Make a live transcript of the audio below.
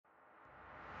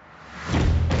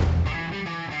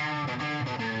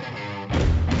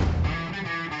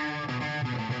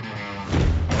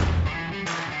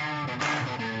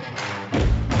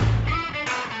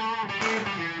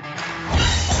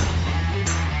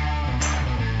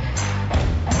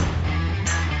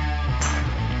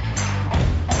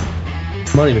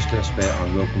My name is Chris Bett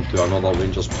and welcome to another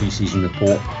Rangers pre-season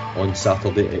report on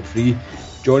Saturday at 3.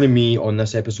 Joining me on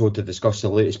this episode to discuss the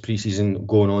latest pre-season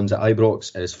going-ons at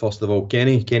Ibrox is first of all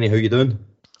Kenny. Kenny, how you doing?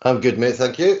 I'm good, mate,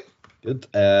 thank you. Good.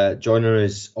 Joining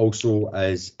us also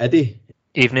is Eddie.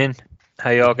 Evening. How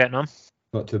you all getting on?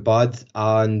 Not too bad.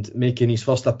 And making his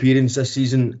first appearance this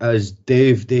season is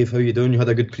Dave. Dave, how you doing? You had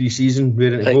a good pre-season,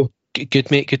 ready to go? Good,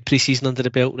 mate. Good pre-season under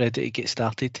the belt, ready to get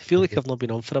started. I feel like I've not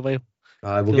been on for a while.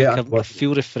 I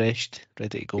feel refreshed,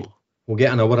 ready to go. We'll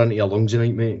get an hour into your lungs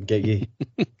tonight, mate, and get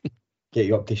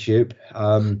you up to shape.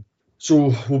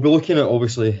 So we'll be looking at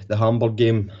obviously the Hamburg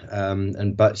game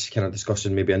and bits, kind of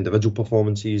discussing maybe individual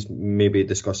performances, maybe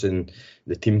discussing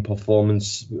the team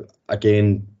performance.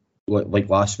 Again, like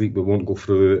last week, we won't go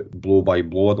through it blow by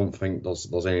blow. I don't think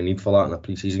there's any need for that in a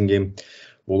pre-season game.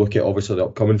 We'll look at obviously the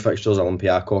upcoming fixtures,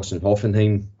 Olympiacos and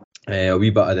Hoffenheim. A wee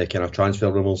bit of the kind of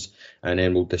transfer rumours, and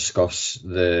then we'll discuss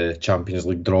the Champions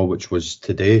League draw, which was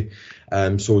today.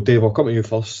 So Dave, I'll come to you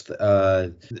first.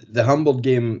 The Hamburg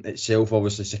game itself,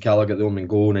 obviously Sakala got the opening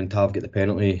goal and then Tav got the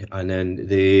penalty, and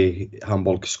then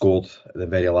Hamburg scored at the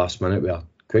very last minute with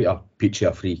quite a peachy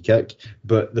free kick.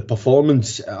 But the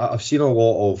performance, I've seen a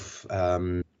lot of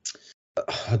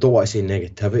I don't want to say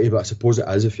negativity, but I suppose it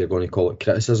is if you're going to call it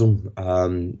criticism.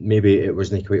 Maybe it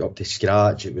wasn't quite up to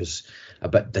scratch. It was a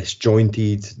bit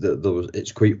disjointed.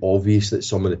 It's quite obvious that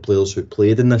some of the players who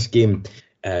played in this game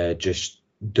just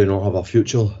do not have a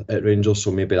future at Rangers.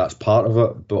 So maybe that's part of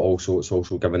it, but also it's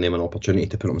also giving them an opportunity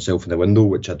to put themselves in the window,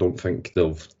 which I don't think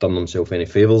they've done themselves any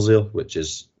favours there, which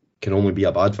can only be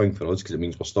a bad thing for us because it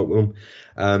means we're stuck with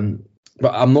them.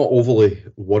 But I'm not overly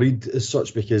worried as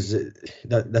such, because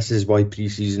this is why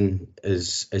pre-season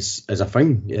is a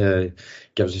thing.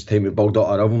 Gives us time to build up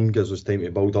our rhythm, gives us time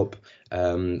to build up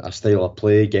a style of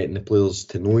play, getting the players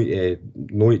to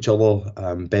know each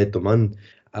other, bed them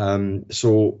in.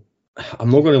 So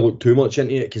I'm not going to look too much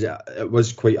into it because it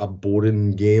was quite a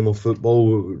boring game of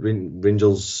football.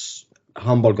 Rangers,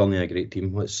 Hamburg aren't a great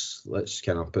team. Let's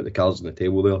kind of put the cards on the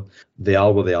table there. They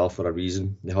are where they are for a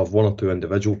reason. They have one or two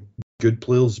individual good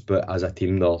players, but as a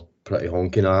team they're pretty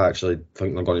honking. I actually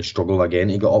think they're going to struggle again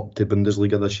to get up to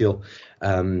Bundesliga this year,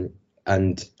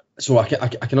 and so I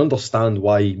can understand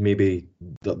why maybe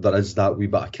there is that wee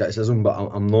bit of criticism, but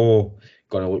I'm not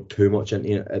going to look too much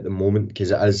into it at the moment because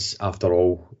it is, after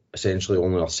all, essentially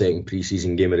only our second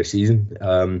pre-season game of the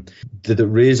season. Did it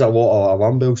raise a lot of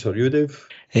alarm bells for you, Dave?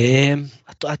 I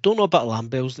don't know about alarm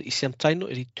bells. Like you see, I'm trying not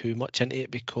to read too much into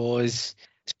it because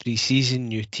it's pre-season,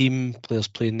 new team, players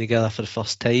playing together for the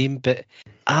first time. But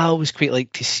I always quite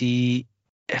like to see,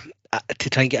 to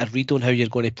try and get a read on how you're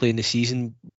going to play in the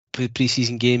season,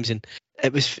 pre-season games. And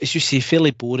it was, as you say,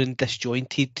 fairly boring,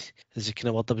 disjointed, is the kind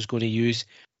of word I was going to use.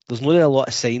 There's not really a lot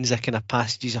of signs of kind of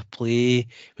passages of play.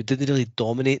 We didn't really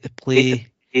dominate the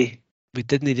play. We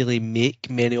didn't really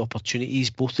make many opportunities.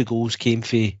 Both the goals came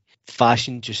for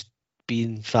fashion, just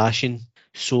being fashion.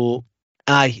 So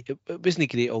it wasn't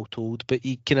great all told, but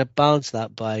you kind of balance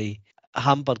that by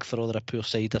Hamburg, for all they're a poor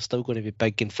side, they're still going to be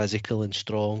big and physical and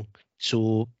strong.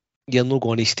 So you're not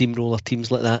going to steamroller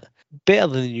teams like that. Better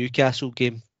than the Newcastle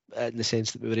game in the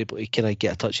sense that we were able to kind of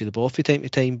get a touch of the ball from time to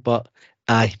time, but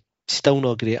still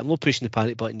not great. I'm not pushing the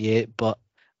panic button yet, but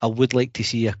I would like to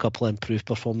see a couple of improved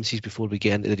performances before we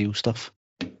get into the real stuff.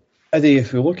 Eddie,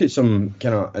 if we look at some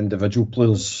kind of individual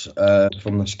players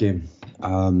from this game,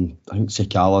 I think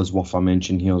Sakala is worth a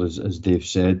mention here, as Dave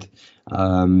said.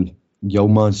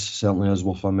 Yilmaz certainly is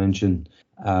worth a mention.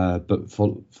 But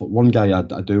for one guy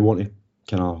I do want to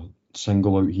kind of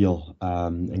single out here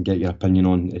and get your opinion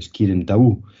on is Kieran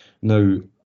Dowell. Now,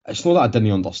 it's not that I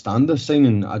didn't understand this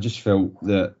signing, I just felt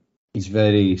that he's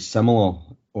very similar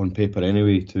on paper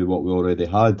anyway to what we already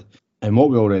had. And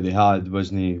what we already had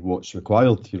wasn't what's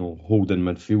required, holding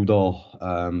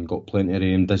midfielder, got plenty of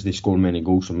them, doesn't score many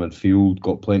goals from midfield,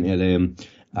 got plenty of them.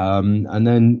 And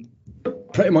then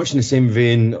pretty much in the same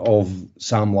vein of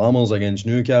Sam Lammers against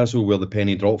Newcastle, where the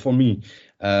penny dropped for me,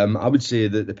 I would say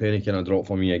that the penny kind of dropped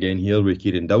for me again here with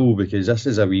Kieran Dowell, because this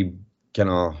is a wee kind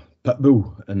of pit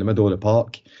bull in the middle of the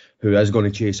park who is going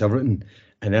to chase everything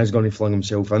and is going to fling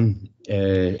himself in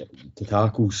to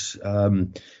tackles.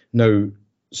 Now,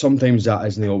 sometimes that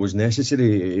isn't always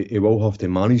necessary. He will have to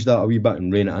manage that a wee bit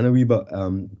and rein it in a wee bit.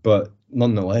 But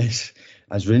nonetheless,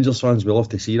 as Rangers fans, we love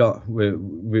to see that.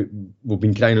 We've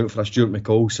been crying out for a Stuart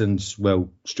McCall since,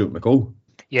 Stuart McCall.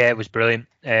 Yeah, it was brilliant.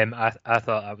 I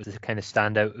thought that was the kind of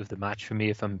standout of the match for me,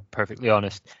 if I'm perfectly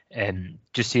honest.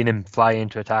 Just seeing him fly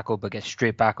into a tackle but get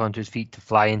straight back onto his feet to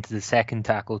fly into the second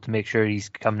tackle to make sure he's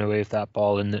coming away with that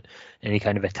ball and that any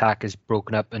kind of attack is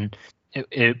broken up. And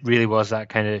it really was that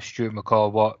kind of Stuart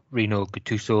McCall, what Rino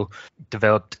Gattuso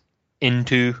developed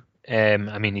into. I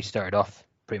mean, he started off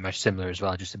pretty much similar as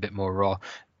well, just a bit more raw,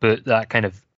 but that kind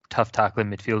of tough tackling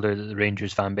midfielder that the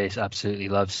Rangers fan base absolutely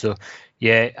loves. So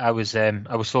yeah, I was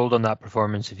sold on that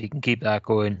performance. If he can keep that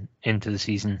going into the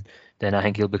season, then I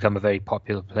think he'll become a very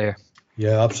popular player.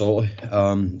 Yeah, absolutely.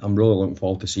 I'm really looking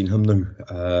forward to seeing him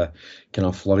now kind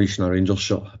of flourish in a Rangers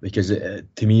shirt, because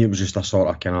to me it was just a sort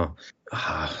of kind of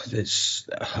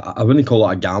I wouldn't call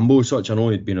it a gamble as such. I know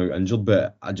he'd been out injured,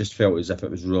 but I just felt as if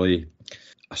it was really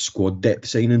a squad depth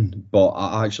signing. But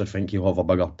I actually think he'll have a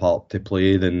bigger part to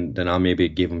play than I maybe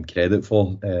gave him credit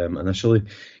for initially.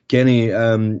 Kenny,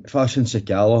 Fashion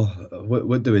Sakala,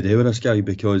 what do we do with this guy?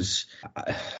 Because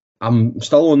I'm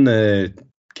still on the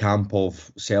camp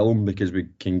of sell him because we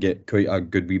can get quite a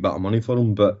good wee bit of money for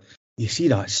him, but you see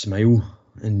that smile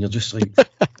and you're just like,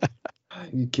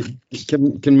 can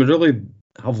we really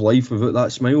have life without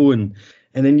that smile? And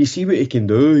then you see what he can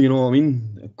do, you know what I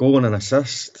mean? Goal and an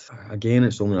assist. Again,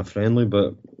 it's only a friendly,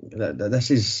 but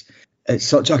it's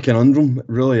such a conundrum. It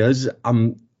really is.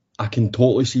 I can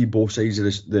totally see both sides of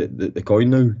the coin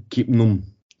now. Keeping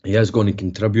him, he is going to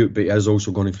contribute, but he is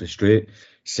also going to frustrate.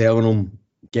 Selling him,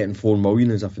 getting 4 million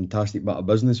is a fantastic bit of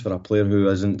business for a player who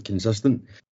isn't consistent.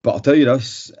 But I'll tell you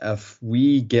this, if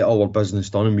we get all our business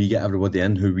done and we get everybody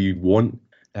in who we want,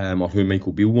 or who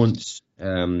Michael Beale wants,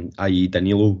 i.e.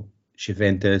 Danilo,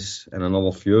 Cifuentes and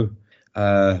another few,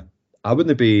 I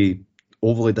wouldn't be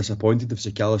overly disappointed if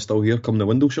Sakala's still here come the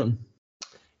window shutting.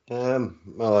 Well,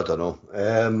 I don't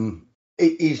know.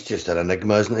 He's just an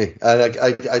enigma, isn't he? And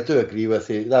I do agree with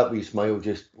you. That wee smile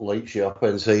just lights you up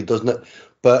inside, doesn't it?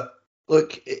 But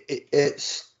look,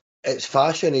 it's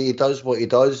Fashion. He does what he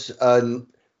does, and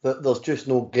there's just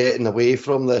no getting away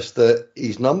from this. That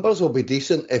his numbers will be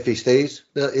decent if he stays.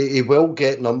 He will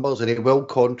get numbers and he will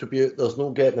contribute. There's no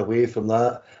getting away from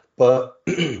that. But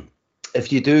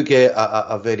if you do get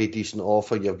a very decent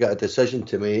offer, you've got a decision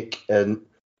to make, and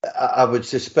I would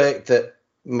suspect that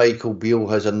Michael Beale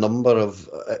has a number of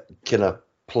kind of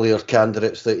player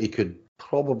candidates that he could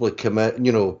probably commit,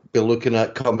 be looking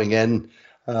at coming in.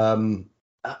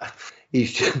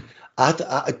 He's just,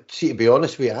 see, to be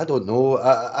honest with you, I don't know.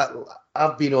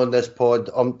 I've been on this pod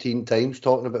umpteen times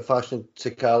talking about Fashion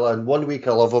Sakala, and one week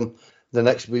I love him, the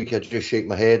next week I just shake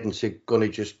my head and say, going to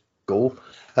just go.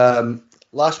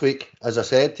 Last week, as I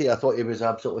said to you, I thought he was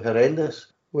absolutely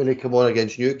horrendous when he came on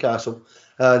against Newcastle.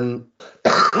 And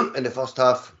in the first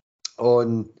half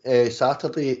on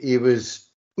Saturday, he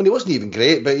wasn't even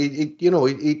great, but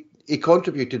he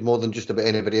contributed more than just about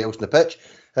anybody else on the pitch.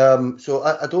 So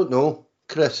I don't know,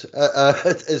 Chris,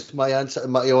 is my answer,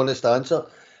 my honest answer.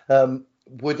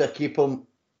 Would I keep him?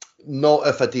 Not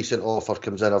if a decent offer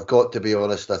comes in. I've got to be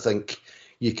honest. I think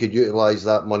you could utilise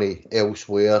that money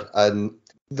elsewhere. And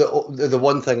the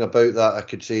one thing about that I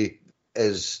could say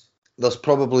is there's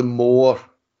probably more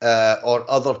or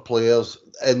other players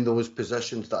in those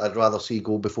positions that I'd rather see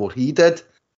go before he did,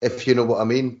 if you know what I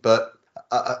mean. But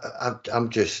I'm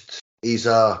just,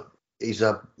 I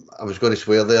was going to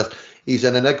swear there, he's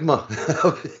an enigma.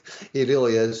 He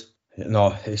really is. No,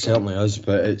 he certainly is,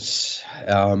 but it's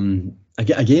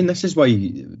again, this is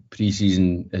why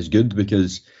pre-season is good,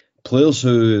 because players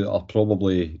who are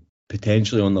probably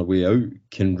potentially on their way out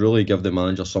can really give the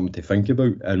manager something to think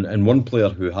about. And one player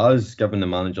who has given the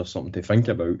manager something to think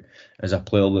about is a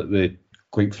player that we,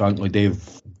 quite frankly,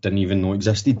 Dave, didn't even know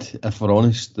existed, if we're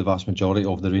honest, the vast majority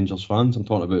of the Rangers fans. I'm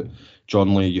talking about John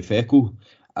Leufeco.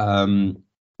 I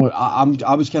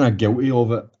was kind of guilty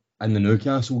of it in the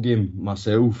Newcastle game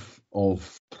myself,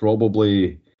 of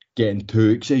probably getting too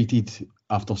excited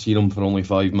after seeing him for only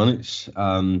 5 minutes.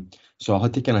 So I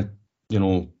had to kind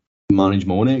of, manage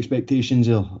my own expectations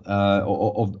there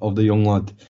of the young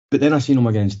lad. But then I seen him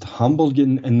against Hamburg,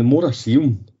 and the more I see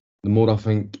him, the more I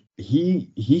think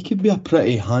he could be a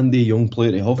pretty handy young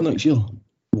player to have next year.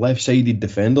 Left-sided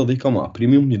defender, they come at a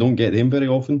premium. You don't get them very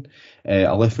often.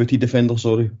 A left-footed defender,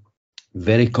 sorry.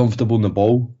 Very comfortable in the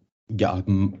ball. Got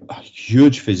a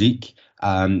huge physique.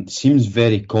 Seems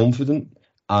very confident.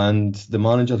 And the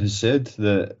manager has said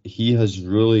that he has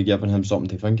really given him something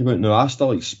to think about. Now, I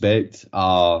still expect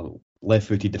a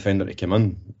left-footed defender to come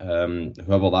in.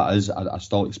 Whoever that is, I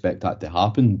still expect that to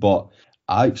happen. But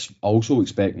I also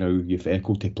expect now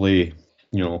Leufeco to play,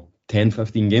 10,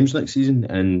 15 games next season.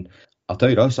 And I'll tell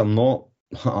you this, I'm not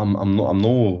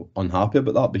unhappy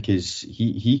about that, because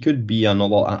he could be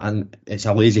another, and it's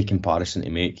a lazy comparison to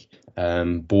make.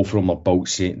 Both of them are built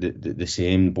the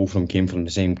same. Both of them came from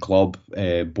the same club.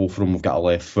 Both of them have got a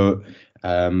left foot. So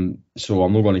I'm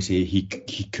not going to say he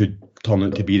could turn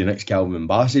out to be the next Calvin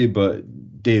Bassey, but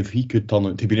Dave, he could turn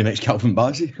out to be the next Calvin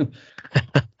Bassey.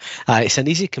 It's an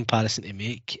easy comparison to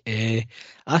make.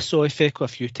 I saw Efeko a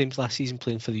few times last season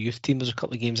playing for the youth team. There's a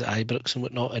couple of games at Ibrox and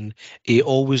whatnot, and he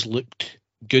always looked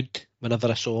good whenever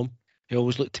I saw him. He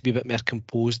always looked to be a bit more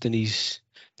composed than his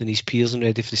peers and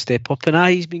ready for the step up.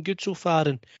 And he's been good so far.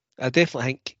 And I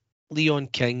definitely think Leon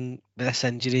King, with this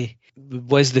injury,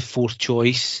 was the fourth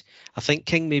choice. I think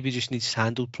King maybe just needs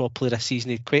handled properly this season.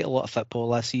 He had quite a lot of football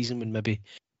last season when maybe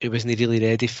he wasn't really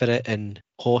ready for it, and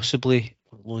possibly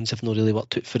loans have not really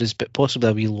worked out for us, but possibly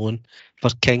a wee loan for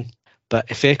King. But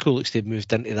if Echo looks to have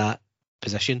moved into that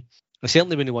position, I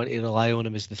certainly wouldn't want to rely on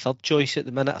him as the third choice at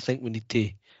the minute. I think we need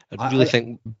to,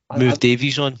 move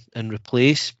Davies on and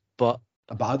replace. But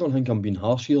I don't think I'm being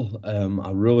harsh here.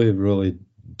 I really, really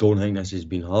don't think this has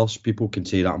been harsh. People can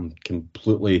say that I'm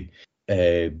completely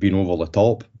being over the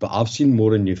top, but I've seen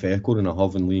more in Efeko than I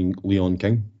have in Leon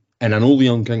King. And I know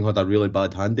Leon King had a really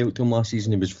bad hand dealt to him last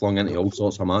season. He was flung into all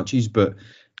sorts of matches, but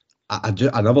I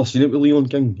never seen it with Leon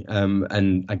King.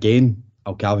 And again,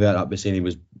 I'll caveat that by saying he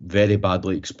was very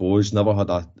badly exposed. Never had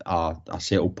a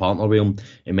settled partner with him.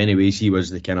 In many ways, he was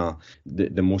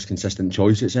the most consistent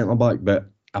choice at centre back. But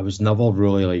I was never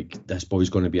really like, this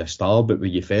boy's going to be a star. But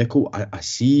with Efeko, I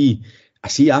see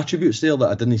attributes there that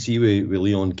I didn't see with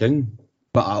Leon King.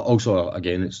 But also,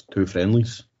 again, it's two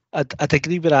friendlies. I'd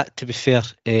agree with that, to be fair.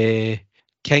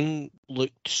 King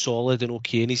looked solid and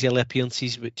okay in his early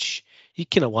appearances, which you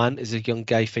kind of want as a young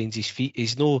guy finds his feet.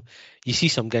 You see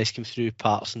some guys come through,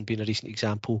 Patterson being a recent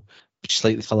example, which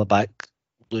slightly fell back,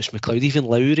 Lewis McLeod, even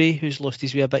Lowry, who's lost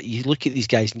his way a bit. You look at these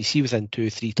guys and you see within 2 or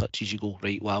 3 touches, you go,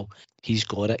 right, wow, he's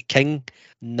got it. King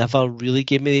never really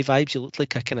gave me the vibes. He looked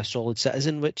like a kind of solid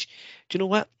citizen, which, do you know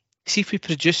what? See if we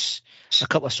produce a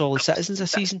couple of solid citizens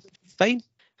this season, fine.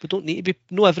 We don't need to be.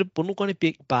 We're not going to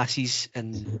beat Bassies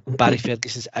and Barry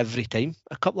Ferguson's every time.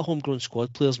 A couple of homegrown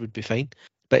squad players would be fine.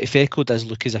 But if Echo does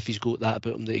look as if he's got that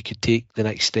about him that he could take the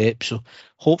next step, so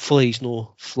hopefully he's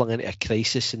not flung into a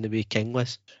crisis in the way King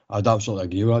was. I'd absolutely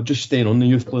agree with that. Just staying on the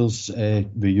youth players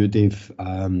with you, Dave,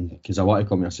 because I want to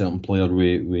come to a certain player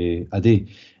with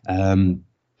Eddie. I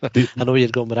know you're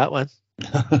going with that one.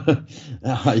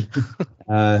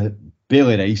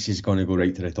 Bailey Rice is going to go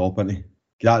right to the top, isn't he?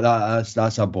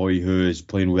 That's a boy who is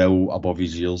playing well above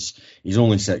his years. He's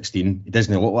only 16. He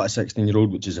doesn't look like a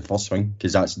 16-year-old, which is the first thing,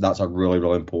 because that's a really,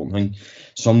 really important thing.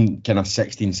 Some kind of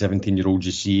 16, 17-year-olds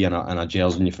you see in a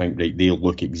jersey and you think, right, they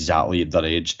look exactly at their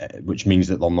age, which means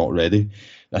that they're not ready.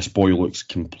 This boy looks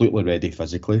completely ready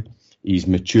physically. His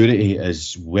maturity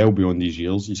is well beyond his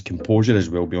years. His composure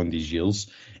is well beyond his years.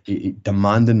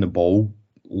 Demanding the ball.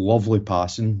 Lovely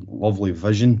passing, lovely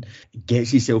vision,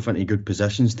 gets himself into good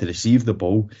positions to receive the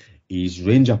ball. His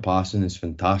range of passing is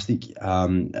fantastic.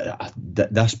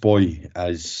 This boy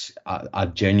is, I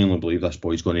genuinely believe this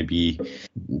boy is going to be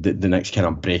the next kind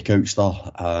of breakout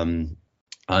star.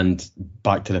 And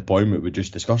back to the point that we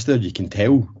just discussed there, you can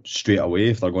tell straight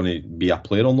away if they're going to be a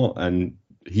player or not. And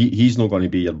he's not going to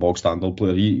be your bog standard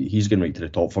player. He's going right to the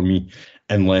top for me,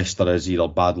 unless there is either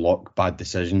bad luck, bad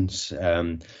decisions.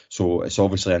 So it's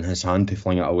obviously in his hand to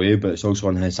fling it away, but it's also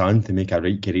in his hand to make a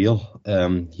right career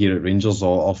here at Rangers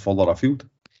or further afield.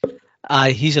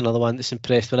 He's another one that's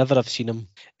impressed. Whenever I've seen him,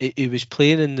 he was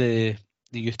playing in the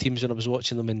youth teams when I was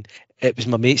watching them, and it was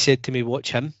my mate said to me,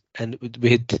 watch him, and we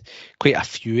had quite a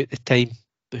few at the time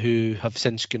who have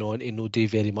since gone on to know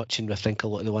Dave very much, and I think a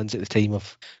lot of the ones at the time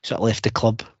have sort of left the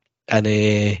club, and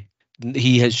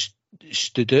he has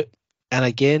stood out. And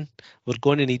again, we're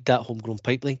going to need that homegrown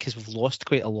pipeline because we've lost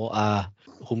quite a lot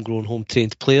of homegrown,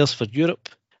 home-trained players for Europe,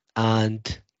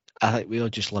 and I think we all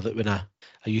just love it when a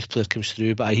youth player comes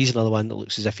through. But he's another one that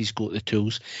looks as if he's got the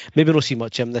tools. Maybe not see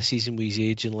much of him this season with his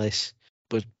age unless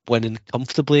we're winning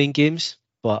comfortably in games,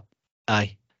 but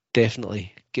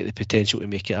definitely get the potential to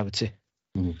make it, I would say.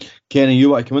 Kenny,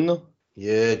 you want to come in there?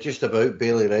 Yeah, just about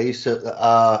Bailey Rice.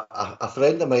 A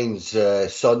friend of mine's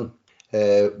son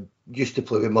used to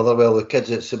play with Motherwell. The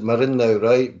kid's at St Mirren now,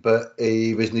 right? But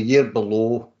he was in the year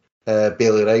below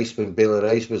Bailey Rice when Bailey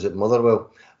Rice was at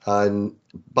Motherwell. And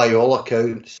by all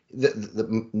accounts,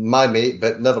 my mate,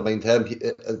 but never mind him,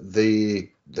 the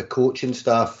coaching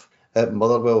staff at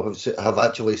Motherwell have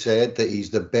actually said that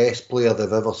he's the best player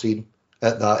they've ever seen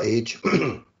at that age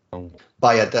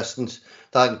by a distance.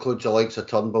 That includes the likes of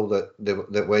Turnbull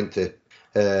that went to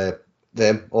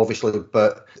them, obviously,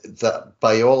 but that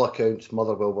by all accounts,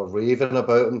 Motherwell were raving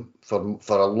about him for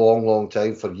a long, long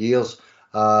time, for years.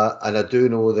 And I do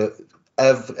know that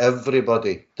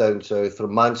everybody down south,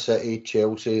 from Man City,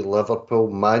 Chelsea, Liverpool,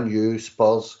 Man U,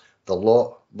 Spurs, the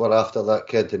lot were after that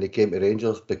kid, and he came to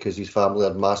Rangers because his family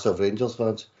are massive Rangers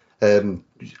fans.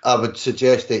 I would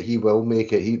suggest that he will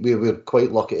make it. We're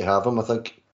quite lucky to have him, I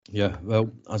think. Yeah,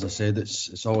 well, as I said,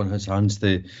 it's all in his hands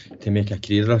to make a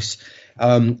career of this.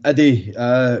 Eddie,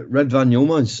 Ridvan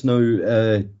Yilmaz.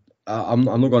 Now, I'm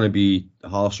not going to be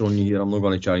harsh on you here. I'm not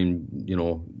going to try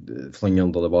and fling you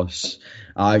under the bus.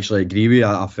 I actually agree with you.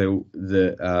 I felt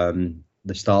that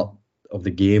the start of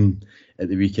the game at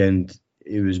the weekend,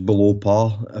 it was below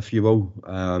par, if you will.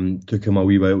 Took him a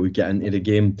wee while to get into the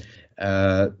game.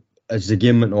 As the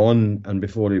game went on, and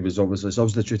before he was obviously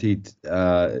substituted,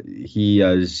 he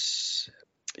is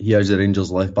the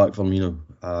Rangers left back for me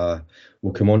now.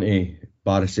 We'll come on to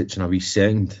Barisic in a wee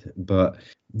second, but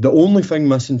the only thing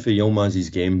missing for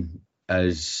Yilmaz's game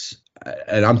is,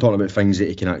 and I'm talking about things that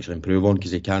he can actually improve on,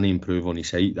 because he can improve on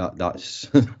his height. That's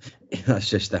that's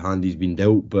just the hand he's been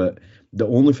dealt. But the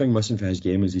only thing missing for his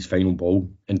game is his final ball.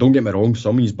 And don't get me wrong,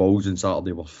 some of his balls on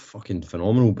Saturday were fucking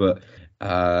phenomenal, but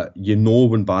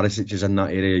when Barisic is in that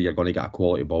area, you're going to get a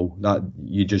quality ball. That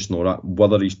you just know that,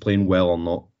 whether he's playing well or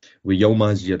not. With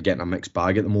Yilmaz, you're getting a mixed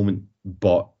bag at the moment.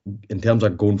 But in terms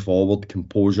of going forward,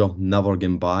 composure, never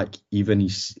getting back, even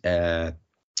his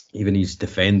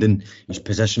defending, his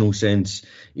positional sense,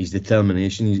 his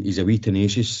determination, he's a wee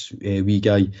tenacious wee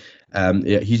guy.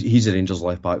 He's the Rangers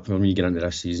left back for me getting into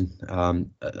this season.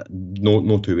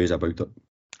 No two ways about it.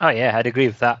 Oh yeah, I'd agree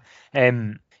with that.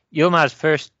 Yilmaz's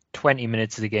first 20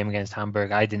 minutes of the game against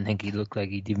Hamburg, I didn't think he looked like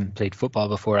he'd even played football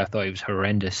before. I thought he was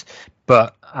horrendous.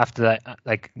 But after that,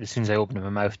 like as soon as I opened my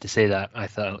mouth to say that, I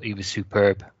thought he was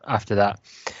superb after that.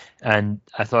 And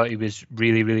I thought he was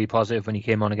really, really positive when he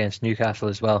came on against Newcastle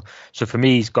as well. So for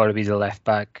me, he's got to be the left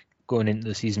back going into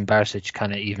the season. Barisic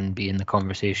can't even be in the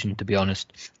conversation, to be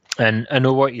honest. And I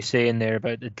know what you're saying there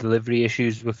about the delivery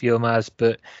issues with Yilmaz,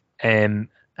 but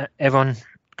everyone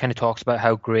kind of talks about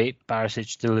how great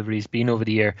Barisic's delivery's been over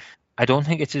the year. I don't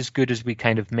think it's as good as we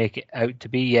kind of make it out to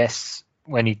be. Yes,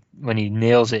 when he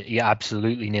nails it, he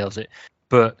absolutely nails it.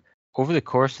 But over the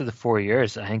course of the 4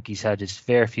 years, I think he's had his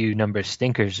fair few number of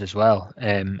stinkers as well.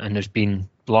 And there's been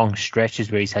long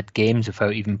stretches where he's had games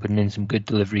without even putting in some good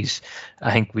deliveries.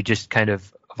 I think we just kind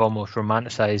of have almost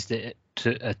romanticised it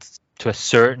to a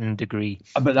certain degree.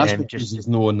 But that's because he's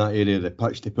not in that area of the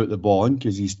pitch to put the ball in,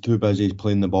 because he's too busy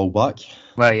playing the ball back.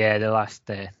 Well, yeah, the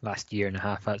last year and a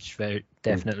half, that's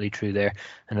definitely true there.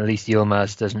 And at least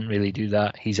Yilmaz doesn't really do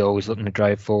that. He's always looking to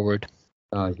drive forward.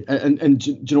 And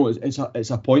do you know,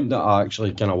 it's a point that I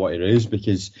actually kind of want to raise,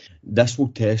 because this will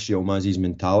test Yilmaz's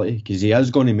mentality, because he is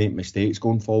going to make mistakes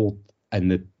going forward, and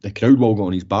the crowd will go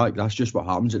on his back. That's just what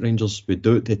happens at Rangers. We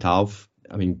do it to Tav.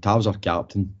 I mean, Tav's our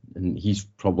captain, and he's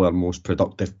probably our most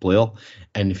productive player.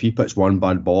 And if he puts one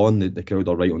bad ball in, the crowd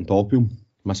are right on top of him,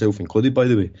 myself included, by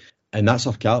the way. And that's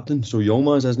our captain. So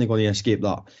Yilmaz isn't going to escape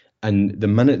that. And the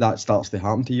minute that starts to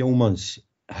happen to Yilmaz,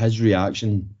 his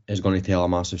reaction is going to tell a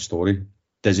massive story.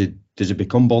 Does it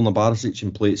become Borna Barisic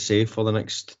and play it safe for the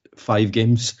next 5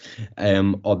 games,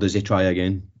 or does he try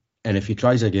again? And if he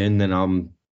tries again, then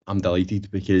I'm delighted,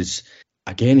 because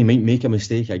again, he might make a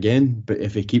mistake again, but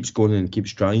if he keeps going and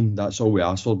keeps trying, that's all we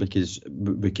ask for, because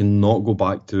we cannot go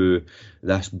back to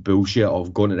this bullshit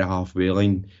of going to the halfway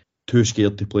line, too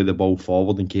scared to play the ball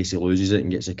forward in case he loses it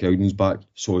and gets the crowd in his back,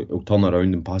 so he'll turn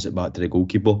around and pass it back to the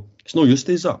goalkeeper. It's no use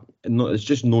to us, that. It's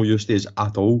just no use to us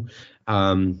at all.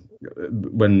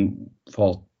 When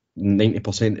for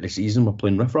 90% of the season we're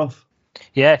playing riff-raff.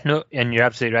 Yeah, no, and you're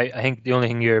absolutely right. I think the only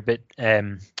thing you're a bit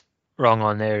wrong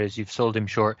on there is you've sold him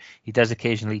short. He does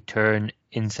occasionally turn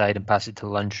inside and pass it to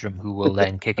Lundstrom, who will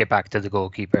then kick it back to the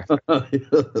goalkeeper.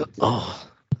 Oh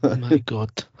my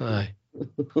God! Aye.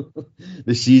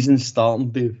 The season's starting,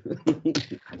 Dave.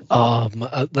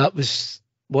 That was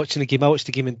watching the game. I watched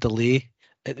the game in delay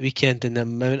at the weekend, and the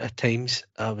amount of times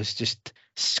I was just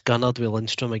scunnered with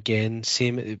Lundstrom again.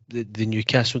 Same at the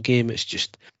Newcastle game. It's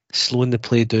just slowing the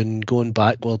play down, going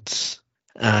backwards.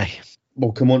 Aye.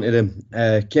 We'll come on to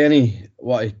them. Kenny,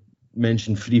 what I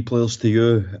mentioned 3 players to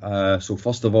you. So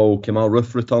first of all, Kemar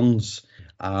Roofe returns,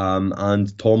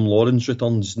 and Tom Lawrence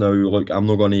returns. Now, look, I'm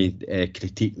not going to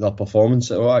critique their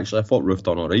performance at all. Actually, I thought Roofe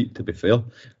done all right, to be fair.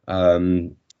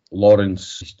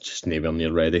 Lawrence is just nowhere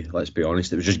near ready, let's be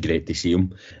honest. It was just great to see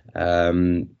him.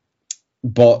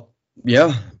 But,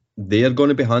 yeah, they're going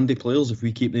to be handy players if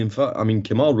we keep them fit. I mean,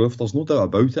 Kemar Roofe, there's no doubt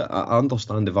about it. I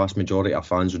understand the vast majority of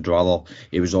fans would rather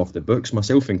he was off the books,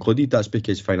 myself included. That's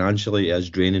because financially it is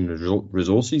draining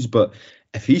resources. But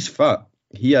if he's fit,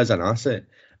 he is an asset.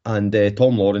 And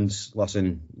Tom Lawrence,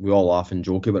 listen, we all laugh and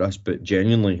joke about this, but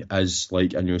genuinely is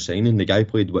like a new signing. The guy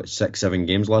played, 6-7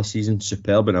 games last season,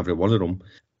 superb in every one of them,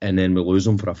 and then we lose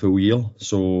him for a full year.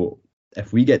 So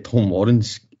if we get Tom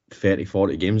Lawrence 30,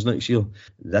 40 games next year.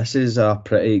 This is a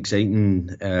pretty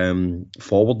exciting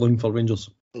forward line for Rangers.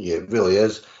 Yeah, it really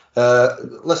is.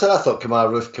 Listen, I thought Kemar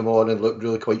Roofe came on and looked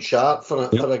really quite sharp for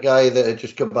a guy that had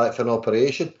just come back from an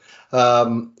operation.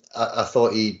 I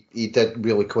thought he did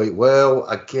really quite well.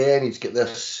 Again, he's got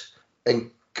this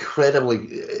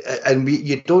incredibly, and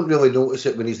you don't really notice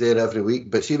it when he's there every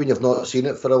week, but see when you've not seen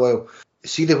it for a while,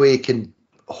 see the way he can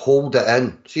hold it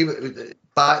in. See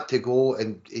back to goal,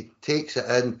 and he takes it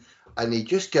in, and he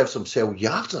just gives himself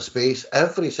yards of space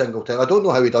every single time. I don't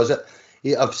know how he does it.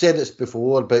 I've said this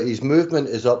before, but his movement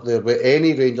is up there with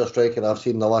any Ranger striker I've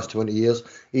seen in the last 20 years.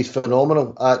 He's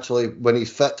phenomenal, actually, when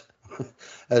he's fit,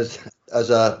 as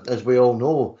we all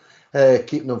know.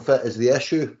 Keeping him fit is the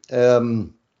issue.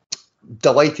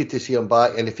 Delighted to see him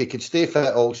back, and if he could stay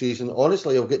fit all season,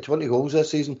 honestly, he'll get 20 goals this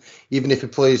season. Even if he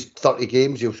plays 30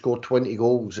 games, he'll score 20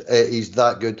 goals. He's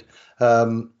that good.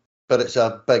 But it's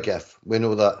a big if. We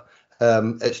know that.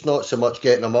 It's not so much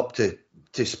getting him up to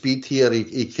speed here.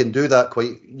 He can do that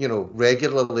quite,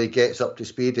 regularly, gets up to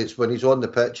speed. It's when he's on the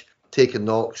pitch taking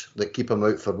knocks that keep him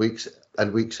out for weeks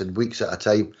and weeks and weeks at a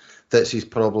time that's his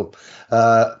problem.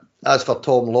 As for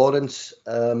Tom Lawrence,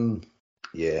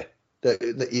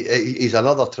 he's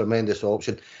another tremendous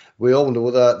option. We all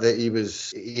know that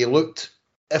he looked,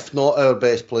 if not our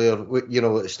best player, at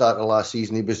the start of last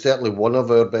season. He was certainly one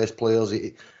of our best players.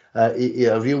 He had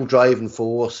a real driving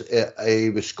force. He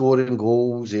was scoring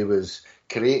goals. He was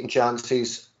creating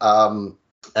chances, and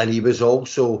he was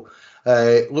also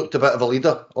looked a bit of a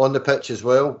leader on the pitch as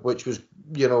well, which was,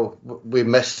 we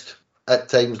missed at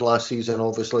times last season,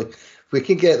 obviously. If we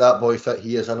can get that boy fit,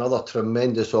 he is another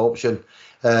tremendous option,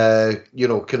 kind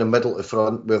of middle to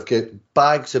front. We've got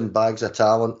bags and bags of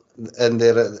talent in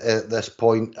there at this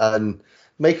point, and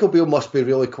Michael Beale must be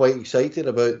really quite excited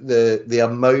about the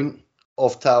amount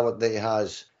of talent that he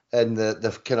has in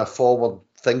the kind of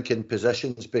forward-thinking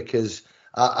positions, because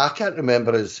I can't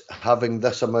remember us having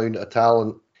this amount of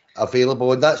talent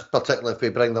available, and that's particularly if we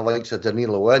bring the likes of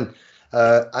Danilo in.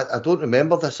 I don't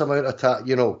remember this amount of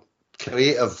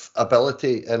creative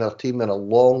ability in our team in a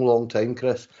long, long time,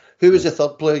 Chris. Who was the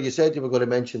third player? You said you were going to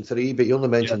mention three, but you only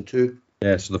mentioned two.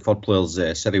 Yeah, so the third player's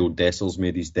Cyril Dessers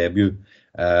made his debut.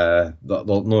 There's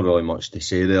not really much to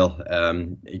say there.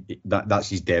 That's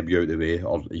his debut out of the way,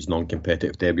 or his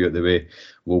non-competitive debut out of the way.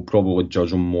 We'll probably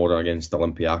judge him more against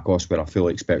Olympiacos, where I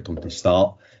fully expect him to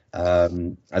start. As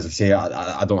I say,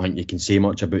 I don't think you can say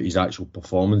much about his actual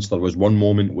performance. There was one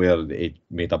moment where he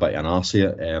made a bit of an arse of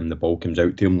it. The ball comes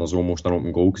out to him. There's almost an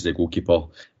open goal because the goalkeeper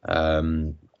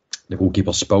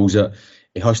spills it.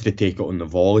 He has to take it on the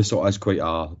volley, so it is quite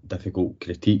a difficult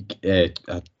technique.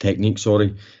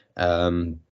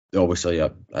 Obviously,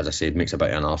 as I said, makes a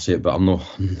bit of an arse of it, but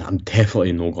I'm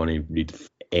definitely not going to read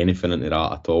anything into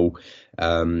that at all.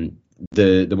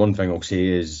 The one thing I'll say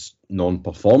is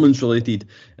non-performance related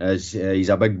is he's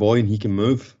a big boy and he can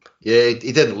move. Yeah,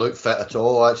 he didn't look fit at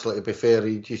all, actually, to be fair.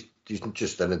 He's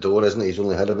just in the door, isn't he? He's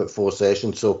only had about 4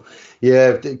 sessions, so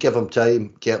yeah, give him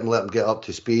time, let him get up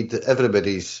to speed.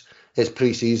 It's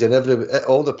pre-season.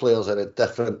 All the players are at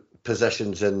different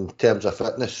positions in terms of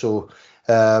fitness, so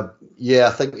I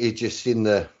think he's just seen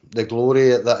the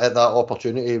glory at that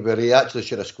opportunity where he actually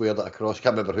should have squared it across. I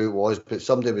can't remember who it was, but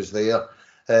somebody was there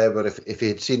where if he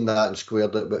had seen that and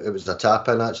squared it, it was a tap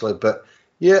in actually. But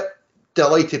yeah,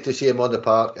 delighted to see him on the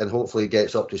park, and hopefully he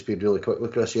gets up to speed really quickly,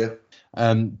 Chris. Yeah.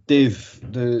 Dave,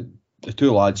 the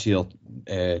two lads here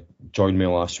joined me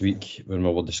last week when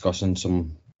we were discussing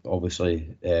some,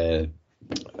 obviously,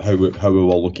 how we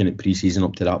were looking at pre-season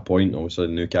up to that point. Obviously,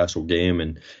 the Newcastle game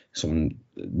and some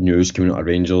news coming out of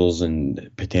Rangers and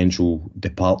potential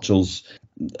departures.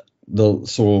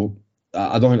 So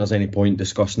I don't think there's any point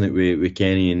discussing it with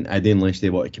Kenny and Eddie unless they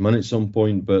want to come in at some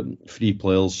point. But 3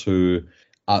 players who,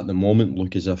 at the moment,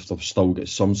 look as if they've still got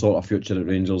some sort of future at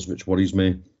Rangers, which worries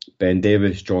me. Ben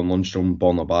Davies, John Lundstrom,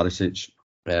 Borna Barisic,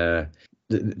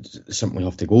 simply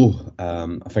have to go.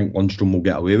 I think Lundstrom will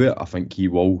get away with it. I think he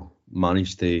will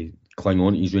manage to cling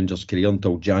on to his Rangers career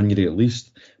until January at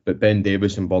least. But Ben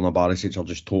Davies and Borna Barisic are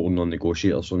just total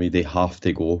non-negotiators for me. They have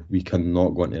to go. We cannot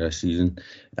go into this season.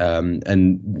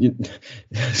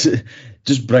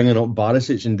 Just bringing up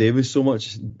Barisic and Davies so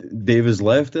much. Davies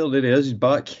left there. There he is. He's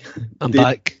back. I'm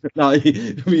back. Nah,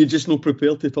 you're just not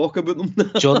prepared to talk about them.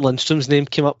 John Lundstrom's name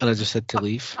came up and I just had to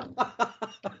leave.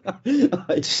 I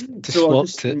was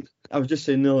just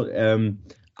saying there,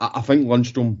 I think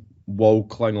Lundstrom will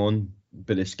cling on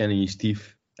by the skin of his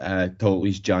teeth till at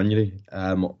least January.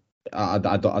 I'm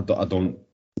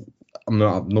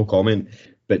no comment.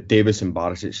 But Davies and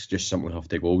Barisic just simply have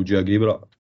to go. Would you agree with that?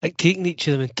 Like taking each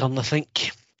of them in turn, I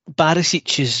think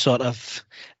Barisic is sort of,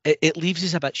 it leaves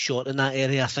us a bit short in that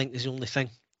area, I think, is the only thing.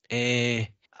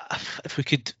 If we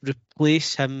could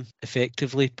replace him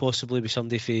effectively, possibly with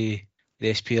somebody for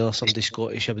the SPL or somebody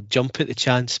Scottish, I would jump at the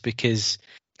chance, because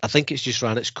I think it's just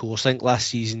ran its course. I think last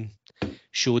season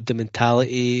showed the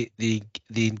mentality, the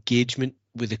engagement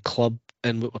with the club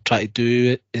and what we're trying to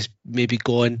do is maybe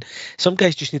gone. Some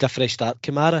guys just need a fresh start.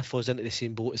 Kamara falls into the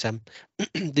same boat as him.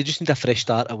 They just need a fresh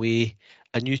start away,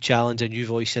 a new challenge, a new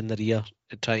voice in their ear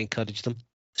to try and encourage them.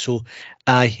 So,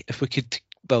 if we could,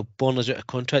 well, Borna's out of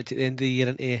contract at the end of the year,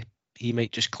 and he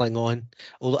might just cling on.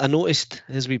 Although I noticed,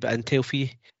 there's a wee bit of intel for you.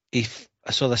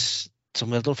 I saw this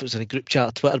somewhere, I don't know if it was in a group chat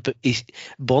or Twitter, but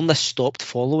Borna stopped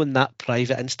following that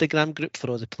private Instagram group for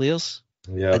all the players.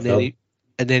 Yeah,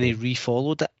 and then he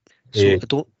refollowed it. So Yeah. I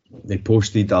don't. They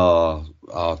posted a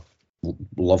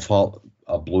love heart,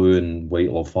 a blue and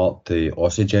white love heart to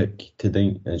Osijek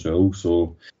tonight as well.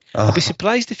 So I'd be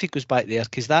surprised if he goes back there,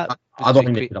 because that. I don't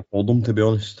think they could afford him, to be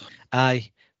honest.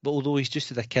 Aye, but although he's just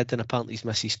had a kid and apparently his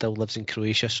missus still lives in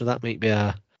Croatia, so that might be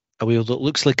a way. Although it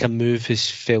looks like a move has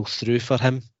fell through for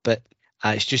him, but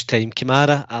it's just time.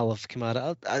 Kamara, I love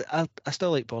Kamara. I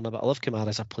still like Borna, but I love Kamara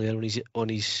as a player when he's on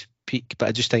his peak. But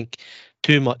I just think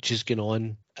too much has gone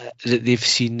on that they've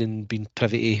seen and been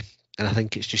privy to, and I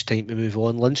think it's just time to move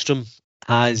on. Lundstram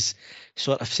has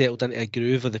sort of settled into a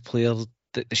groove of the player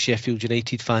that the Sheffield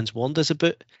United fans warned us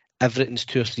about. Everything's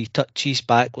 2 or 3 touches,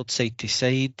 backward, side to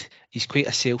side. He's quite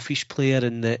a selfish player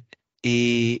in that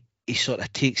he sort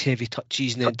of takes heavy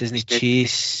touches and then doesn't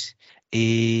chase.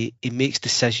 He makes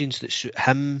decisions that suit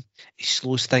him. He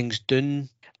slows things down.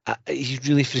 He's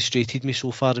really frustrated me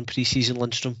so far in pre-season,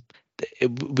 Lundstram.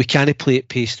 We can't play at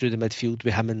pace through the midfield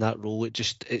with him in that role.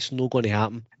 It's not going to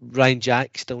happen. Ryan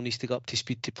Jack still needs to go up to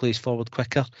speed to play his forward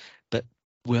quicker, but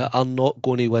we are not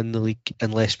going to win the league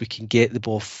unless we can get the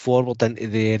ball forward into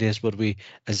the areas where we,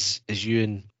 as you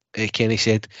and Kenny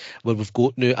said, where we've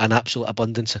got now an absolute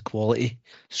abundance of quality.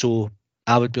 So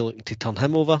I would be looking to turn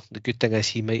him over. The good thing is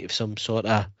he might have some sort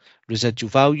of residual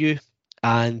value,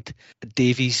 and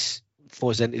Davies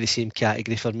falls into the same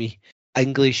category for me.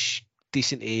 English,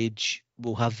 decent age,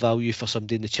 will have value for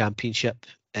somebody in the Championship.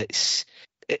 It's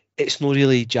not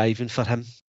really jiving for him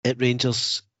at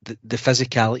Rangers. The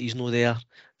physicality's not there,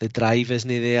 the drive isn't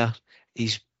there.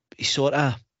 He's sort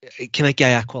of kind of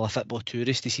guy I call a football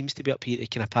tourist. He seems to be up here to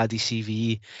kind of pad his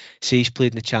CV, say he's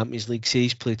played in the Champions League, say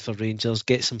he's played for Rangers,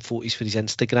 get some photos for his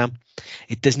Instagram.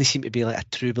 It doesn't seem to be like a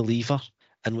true believer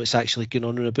in what's actually going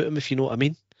on about him, if you know what I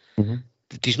mean. Mm-hmm.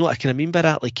 Do you know what I kind of mean by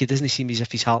that? Like, he doesn't seem as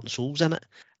if his heart and soul's in it.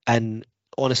 And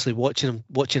honestly, watching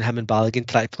him and Balogun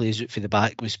try to play us out for the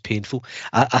back was painful.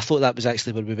 I thought that was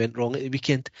actually where we went wrong at the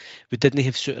weekend. We didn't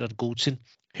have Suter or Goldson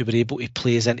who were able to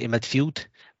play us into midfield.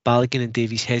 Balogun and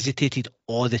Davies hesitated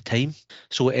all the time,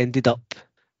 so it ended up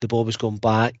the ball was going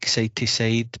back side to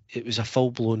side. It was a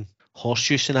full-blown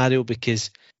horseshoe scenario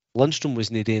because Lundstram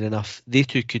wasn't doing enough. They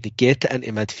two couldn't get it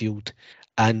into midfield,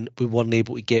 and we weren't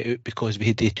able to get out because we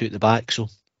had they two at the back. So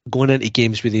going into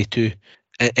games with they two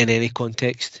in any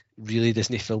context really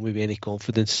doesn't fill me with any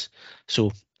confidence.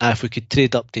 So if we could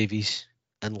trade up Davies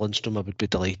and Lundstram, I would be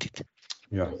delighted.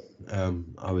 Yeah,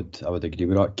 I would agree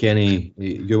with that. Kenny,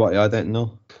 you want to add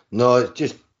anything? No,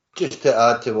 just to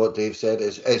add to what Dave said,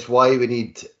 it's why we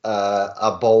need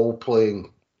a ball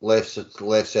playing left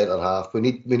centre half. We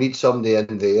need somebody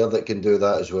in there that can do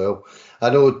that as well.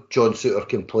 I know John Suter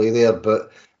can play there,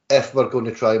 but if we're going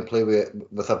to try and play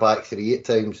with a back three at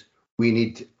times, we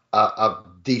need a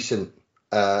decent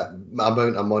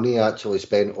amount of money actually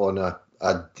spent on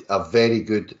a very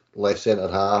good left centre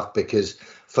half, because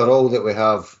for all that we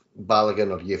have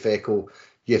Balogun or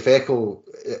Yefeko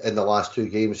in the last 2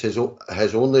 games has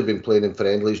only been playing in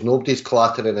friendlies. Nobody's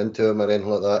clattering into him or anything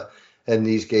like that in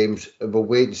these games. We'll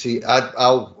wait and see.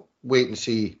 I'll wait and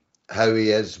see how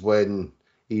he is when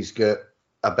he's got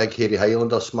a big hairy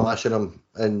Highlander smashing him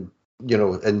in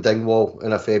Dingwall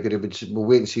in a February. We'll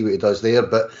wait and see what he does there.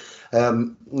 But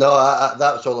no,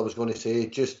 that's all I was going to say.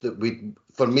 Just that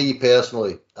for me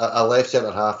personally, a left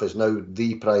centre half is now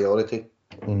the priority.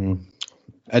 Mm-hmm.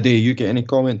 Eddie, you get any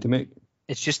comment to make?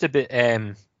 It's just a bit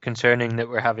concerning that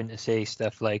we're having to say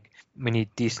stuff like we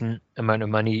need decent amount of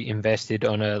money invested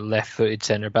on a left-footed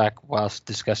centre-back whilst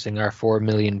discussing our £4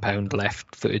 million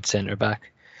left-footed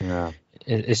centre-back. Yeah.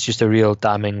 It's just a real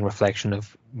damning reflection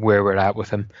of where we're at with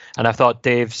him. And I thought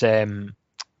Dave's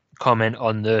comment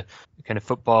on the kind of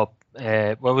football,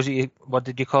 what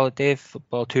did you call it, Dave?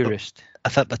 Football tourist? I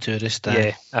thought the tourist.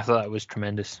 Yeah, I thought that was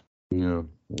tremendous. Yeah,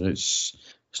 it's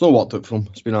It's not worked out for him.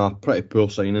 It's been a pretty poor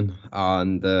signing,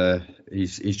 and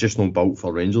he's just not built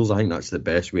for Rangers. I think that's the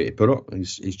best way to put it.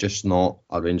 He's just not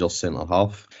a Rangers centre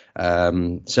half.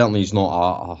 Certainly, he's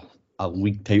not a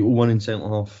league title winning centre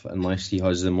half unless he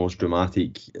has the most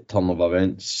dramatic turn of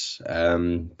events,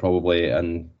 probably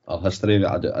in our history.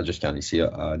 I just can't see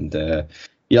it, and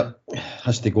yep,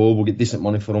 has to go. We'll get decent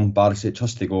money for him. Barisic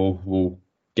has to go. We'll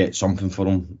get something for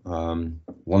him.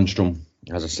 Lundstrom,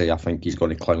 as I say, I think he's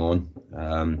going to cling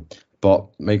on.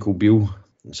 But Michael Beale,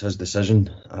 it's his decision,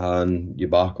 and you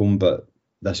back him. But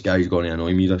this guy's going to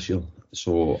annoy me this year.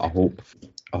 So I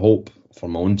hope for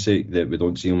my own sake that we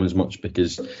don't see him as much,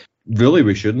 because really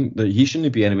we shouldn't. That he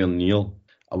shouldn't be anywhere near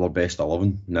our best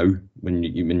 11 now. When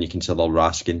you consider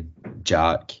Raskin,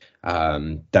 Jack,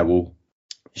 Dowell,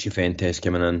 Cifuentes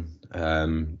coming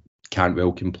in,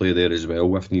 Cantwell can play there as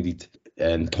well if needed,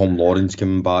 and Tom Lawrence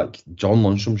coming back. John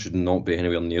Lundstrom should not be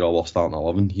anywhere near our starting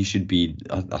 11. He should be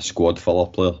a squad filler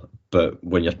player. But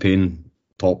when you're paying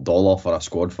top dollar for a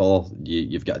squad filler,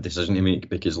 you've got a decision to make,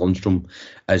 because Lundstrom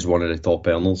is one of the top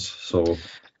earners. So,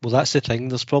 well, that's the thing.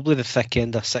 There's probably the thick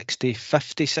end of 60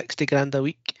 grand a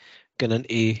week going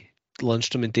into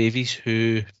Lundstrom and Davies,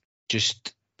 who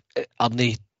just aren't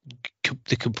the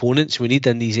components we need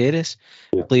in these areas.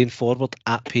 Yeah. Playing forward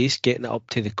at pace, getting it up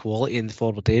to the quality in the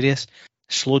forward areas.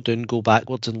 Slow down, go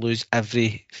backwards and lose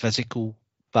every physical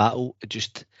battle.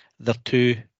 They're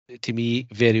two, to me,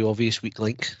 very obvious weak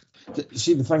links.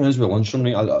 See, the thing is with Lundstrom,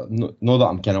 right, I know that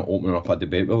I'm kind of opening up a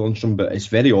debate with Lundstrom, but it's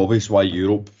very obvious why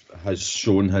Europe has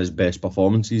shown his best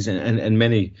performances. And in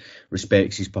many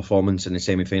respects, his performance in the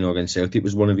semi-final against Celtic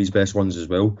was one of his best ones as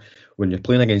well. When you're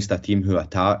playing against a team who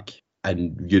attack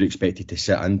and you're expected to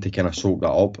sit in to kind of soak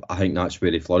that up, I think that's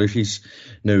where he flourishes.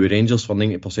 Now, with Rangers, for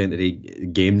 90% of the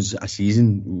games a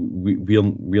season,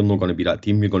 we're not going to be that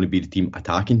team. We're going to be the team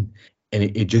attacking.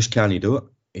 And he just can't do it.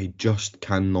 He just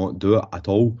cannot do it at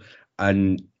all.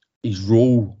 And his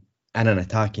role in an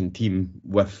attacking team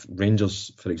with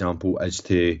Rangers, for example, is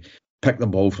to pick the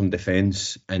ball from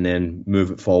defence and then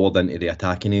move it forward into the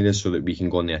attacking area so that we can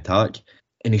go on the attack.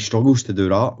 And he struggles to do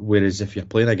that. Whereas if you're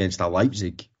playing against a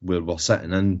Leipzig, where we're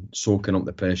sitting in, soaking up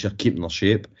the pressure, keeping their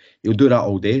shape, he'll do that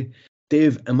all day.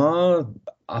 Dave,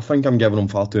 I think I'm giving him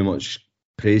far too much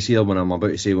praise here when I'm about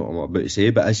to say what I'm about to say,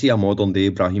 but is he a modern day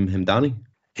Brahim Hamdani?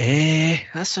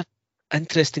 That's an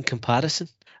interesting comparison.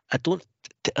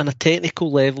 On a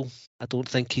technical level, I don't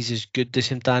think he's as good as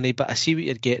Hamdani, but I see what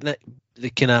you're getting at. The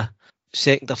kind of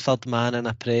second or third man in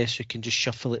a press who can just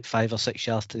shuffle it 5 or 6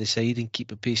 yards to the side and keep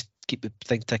the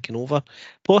thing ticking over.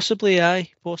 Possibly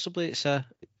it's a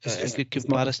good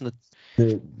comparison.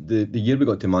 The year we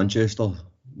got to Manchester,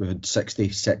 we had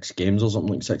 66 games or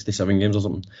something, like 67 games or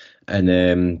something,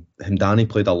 and Hamdani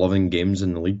played 11 games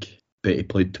in the league, but he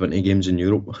played 20 games in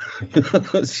Europe.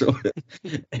 So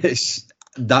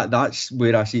that's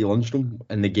where I see Lundstrom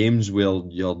in the games where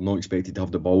you're not expected to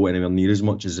have the ball anywhere near as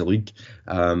much as the league.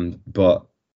 But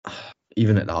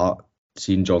even at that,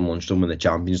 seeing John Lundstrom in the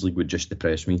Champions League would just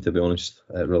depress me, to be honest.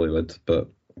 It really would. But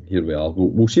here we are.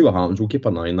 We'll see what happens. We'll keep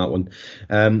an eye on that one.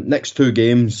 Next two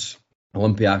games,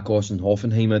 Olympiacos and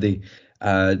Hoffenheim.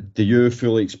 Do you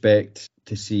fully expect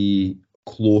to see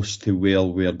close to where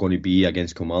we're going to be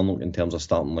against Kilmarnock in terms of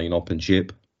starting lineup and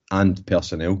shape and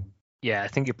personnel? Yeah, I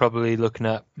think you're probably looking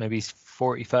at maybe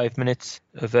 45 minutes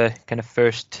of a kind of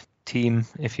first team,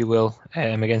 if you will,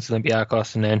 against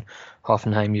Olympiacos, and then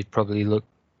Hoffenheim you'd probably look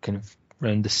kind of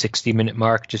around the 60-minute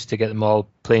mark just to get them all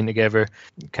playing together,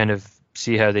 kind of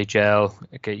see how they gel,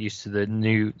 get used to the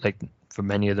new, like for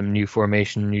many of them, new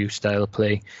formation, new style of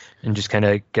play, and just kind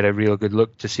of get a real good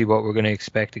look to see what we're going to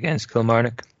expect against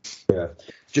Kilmarnock. Yeah,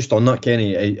 just on that,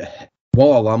 Kenny,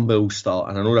 will Alarm bells start,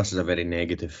 and I know this is a very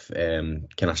negative kind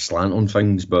of slant on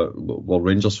things, but we're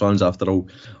Rangers fans after all,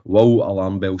 will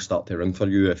alarm bells start to ring for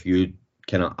you if you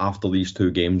kind of, after these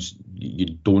two games,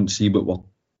 you don't see what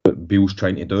Beale's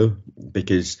trying to do?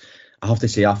 Because I have to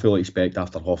say, I fully expect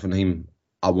after Hoffenheim,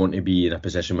 I want to be in a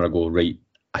position where I go, right,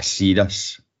 I see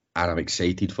this, and I'm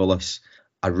excited for this.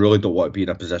 I really don't want to be in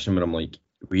a position where I'm like,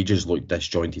 we just look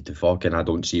disjointed to fuck, and I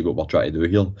don't see what we're trying to do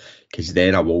here, because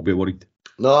then I will be worried.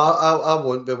 No, I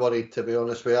won't be worried, to be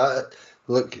honest with you.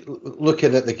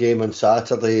 Looking at the game on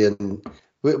Saturday, and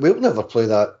we'll never play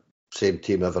that same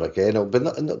team ever again.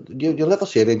 You'll never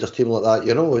see a Rangers team like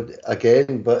that,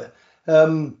 again. But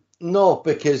no,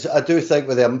 because I do think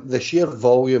with the sheer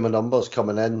volume of numbers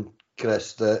coming in,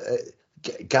 Chris,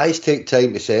 guys take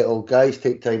time to settle, guys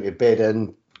take time to bed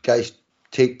in, guys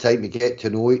take time to get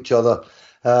to know each other.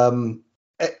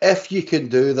 If you can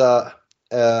do that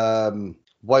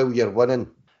while you're winning,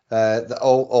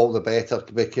 all the better,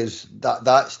 because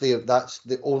that's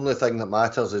the only thing that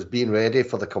matters, is being ready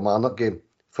for the Kilmarnock game,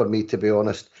 for me, to be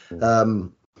honest.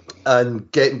 And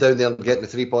getting down there and getting the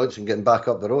 3 points and getting back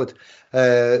up the road.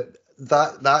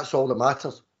 That's all that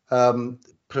matters.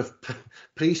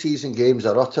 Pre-season games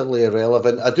are utterly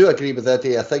irrelevant. I do agree with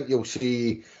Eddie. I think you'll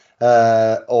see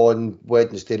on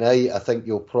Wednesday night, I think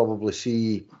you'll probably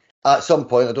see at some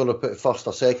point, I don't know if it's first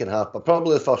or second half, but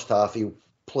probably the first half, he'll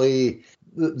play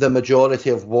the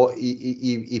majority of what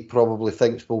he probably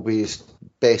thinks will be his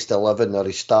best 11 or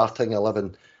his starting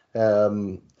 11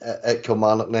 at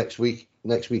Kilmarnock next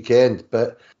weekend.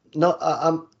 But no,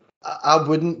 I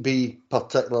wouldn't be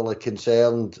particularly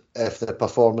concerned if the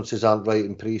performances aren't right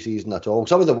in pre-season at all.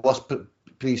 Some of the worst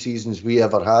pre-seasons we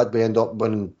ever had, we end up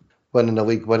winning the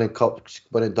league, winning cups,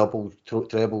 winning double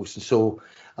trebles. And so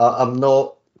I'm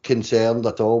not concerned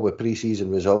at all with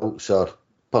pre-season results or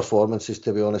performances,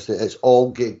 to be honest. It's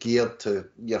all geared to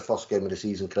your first game of the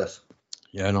season, Chris.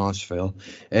 Yeah, no, that's fair.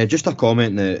 Just a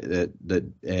comment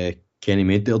that Kenny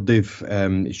made there, Dave.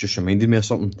 It's just reminded me of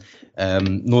something.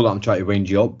 Not that I'm trying to wind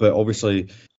you up, but obviously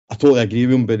I totally agree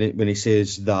with him when he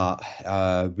says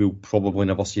that we'll probably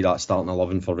never see that starting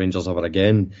 11 for Rangers ever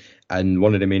again. And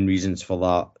one of the main reasons for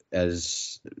that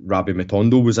is Rabbi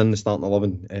Matondo was in the starting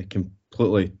 11. I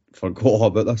completely forgot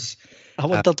about this. I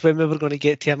wondered when we were going to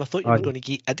get to him. I thought you were going to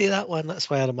get Eddie that one. That's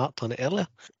why I remarked on it earlier.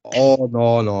 Oh,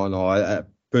 no.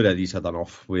 Poor Eddie's had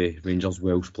enough with Rangers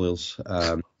Welsh players.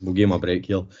 We'll give him a break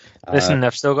here. Listen,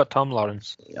 I've still got Tom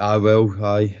Lawrence. I will,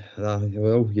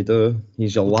 well, you do.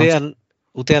 He's your last.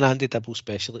 We'll do an Andy Dibble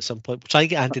special at some point. We'll try and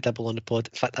get Andy Dibble on the pod.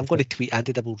 In fact, I'm going to tweet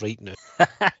Andy Dibble right now.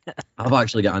 I've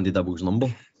actually got Andy Dibble's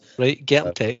number. Right, get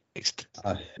him text.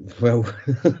 Well,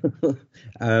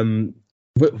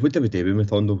 what do we do with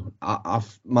Matondo?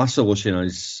 My solution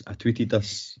is, I tweeted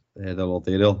this the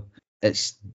other day.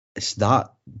 It's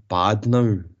that bad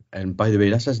now. And by the way,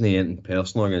 this isn't anything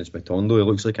personal against Matondo. He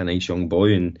looks like a nice young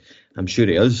boy, and I'm sure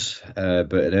he is. But at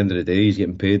the end of the day, he's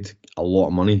getting paid a lot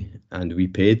of money, and we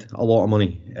paid a lot of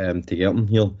money to get him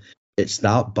here. It's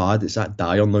that bad. It's that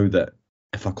dire now that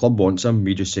if a club wants him,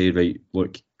 we just say, right,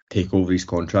 look, take over his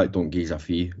contract, don't give us a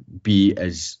fee. Be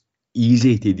as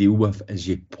easy to deal with as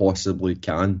you possibly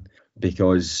can,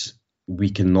 because we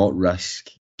cannot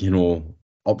risk,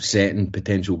 upsetting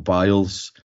potential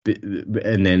buyers.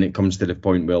 And then it comes to the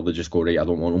point where they just go, right, I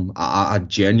don't want him. I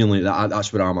genuinely,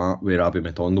 that's where I'm at with Rabbi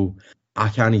Matondo. I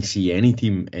can't see any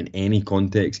team in any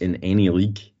context in any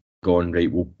league going,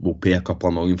 right, we'll pay a couple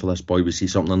of million for this boy, we see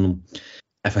something in him.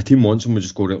 If a team wants him, we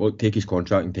just go, right, look, take his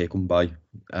contract and take him by.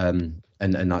 And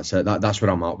that's it. That's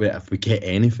where I'm at with it. If we get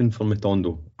anything from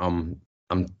Matondo, I'm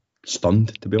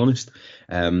stunned, to be honest.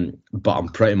 But I'm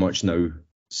pretty much now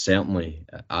certainly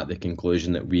at the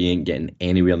conclusion that we ain't getting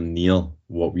anywhere near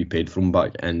what we paid for him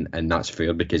back, and that's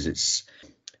fair, because it's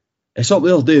up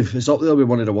there, Dave. It's up there with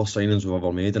one of the worst signings we've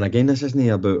ever made. And again, this isn't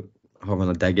about having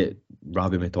a dig at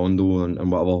Rabbi Matondo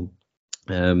and whatever.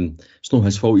 It's not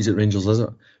his fault he's at Rangers, is it?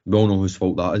 We all know whose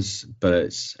fault that is, but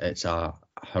it's a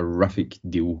horrific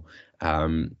deal.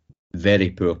 Very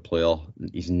poor player.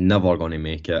 He's never going to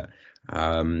make it.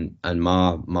 And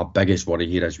my biggest worry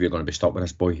here is we're going to be stuck with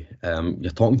this boy.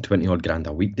 You're talking 20 odd grand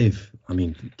a week, Dave. I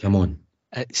mean, come on.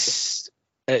 It's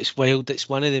wild. It's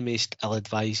one of the most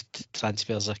ill-advised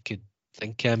transfers I could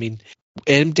think of. I mean,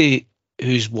 anybody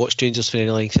who's watched Rangers for any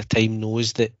length of time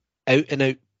knows that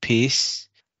out-and-out pace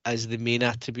as the main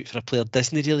attribute for a player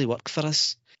doesn't really work for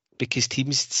us, because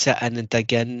teams sit in and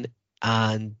dig in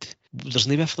and there's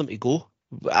nowhere for them to go.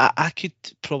 I could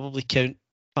probably count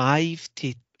 5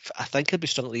 to, I think I'd be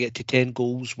struggling to get to 10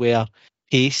 goals where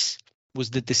pace was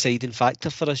the deciding factor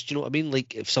for us. Do you know what I mean?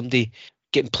 Like if somebody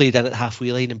getting played in at the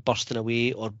halfway line and bursting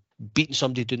away, or beating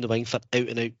somebody down the wing for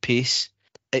out-and-out pace,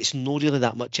 it's not really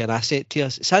that much an asset to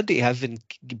us. It's handy to have in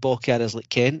ball carriers like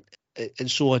Kent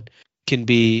and so on, can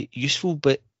be useful,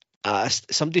 but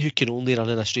somebody who can only run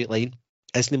in a straight line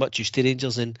isn't much use to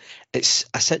Rangers. And it's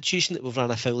a situation that we've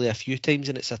run afoul of a few times,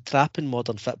 and it's a trap in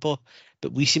modern football,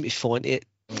 but we seem to fall into it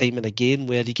time and again,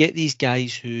 where you get these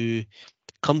guys who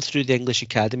come through the English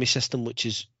academy system, which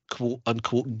is quote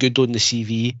unquote good on the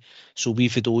CV. So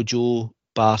we've had Ojo,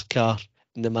 Barker,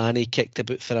 Nemani kicked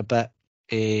about for a bit,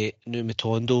 now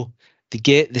Matondo. They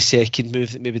get the second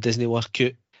move that maybe doesn't work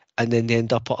out, and then they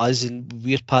end up at us, and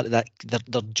we're part of that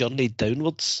their journey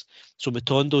downwards. So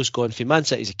Matondo's gone from Man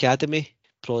City's academy,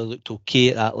 probably looked okay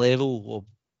at that level, or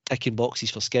ticking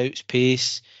boxes for scouts,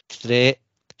 pace, threat.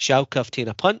 Schalke have taken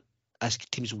a punt, as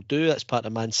teams will do. That's part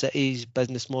of Man City's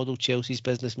business model, Chelsea's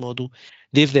business model.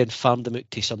 They've then farmed him out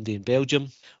to somebody in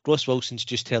Belgium. Ross Wilson's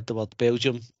just heard the word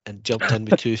Belgium and jumped in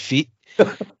with 2 feet.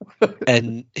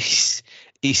 and he's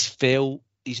fell.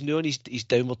 He's known his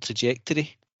downward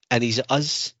trajectory, and he's at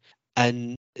us.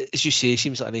 And as you say, he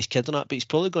seems like a nice kid on that, but he's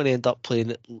probably going to end up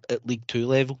playing at League Two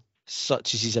level,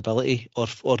 such as his ability,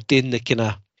 or doing the kind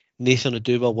of Nathan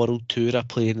Aduba world tour of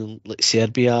playing in like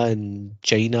Serbia and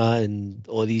China and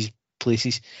all these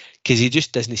places, because he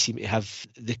just doesn't seem to have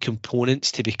the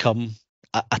components to become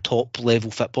a top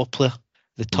level football player.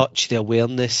 The touch, the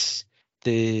awareness,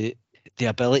 the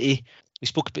ability. We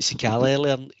spoke about Sakala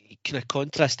earlier, and kind of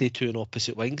contrast the two on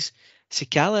opposite wings.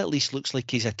 Sakala at least looks like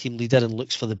he's a team leader and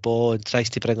looks for the ball and tries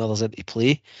to bring others into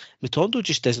play. Matondo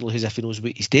just doesn't look as if he knows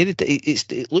what he's doing.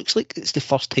 It looks like it's the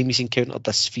first time he's encountered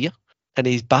this sphere, and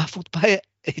he's baffled by it.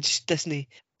 He just doesn't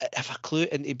have a clue,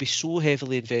 and to be so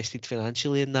heavily invested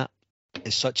financially in that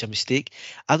is such a mistake.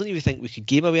 I don't even think we could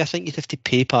give him away. I think you'd have to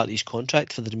pay part of his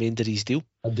contract for the remainder of his deal.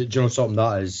 Do you know something?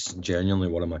 That is genuinely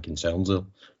one of my concerns there.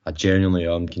 I genuinely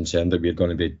am concerned that we're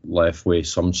going to be left with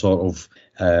some sort of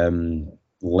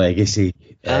legacy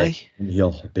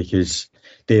here, because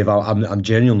Dave, I'm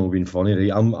genuinely not being funny.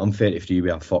 Right? I'm 33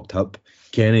 with a fucked hip.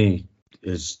 Kenny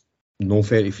is no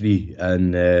 33,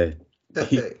 and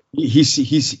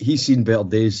he's seen better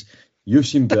days. You've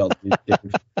seen better days,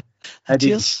 Dave.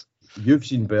 Cheers. You've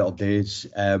seen better days,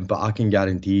 but I can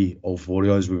guarantee all four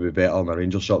of us will be better in a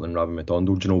Rangers shirt than Ravi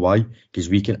Matondo. Do you know why? Because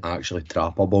we can actually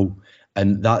trap a ball.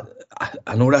 And that,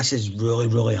 I know this is really,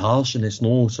 really harsh, and it's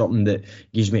not something that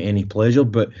gives me any pleasure,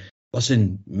 but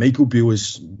listen, Michael Beale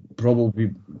has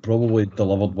probably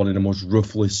delivered one of the most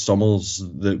ruthless summers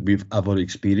that we've ever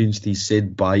experienced. He's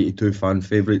said bye to two fan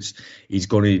favourites. He's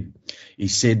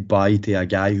said bye to a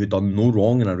guy who done no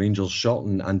wrong in a Rangers shirt,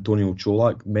 and Antonio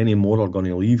Cholak. Many more are going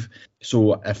to leave.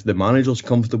 So if the manager's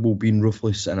comfortable being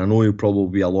ruthless, and I know he'll probably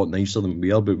be a lot nicer than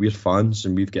we are, but we're fans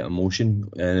and we've got emotion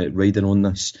riding on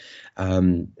this.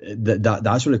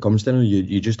 That's what it comes to now.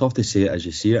 You just have to say it as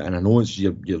you see it, and I know it's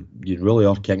you really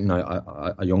are kicking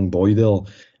a young boy there,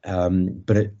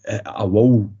 but I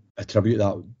will attribute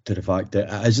that to the fact that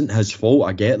it isn't his fault.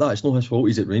 I get that it's not his fault.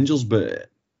 He's at Rangers, but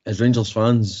as Rangers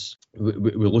fans, we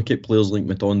look at players like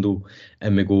Matondo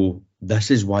and we go,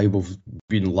 this is why we've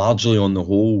been largely on the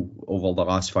whole over the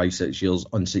last 5-6 years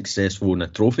unsuccessful in a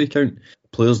trophy count.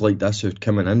 Players like this who are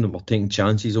coming in and we're taking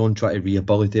chances on, trying to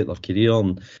rehabilitate their career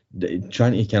and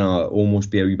trying to kind of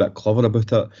almost be a wee bit clever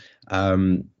about it.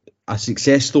 A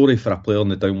success story for a player on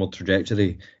the downward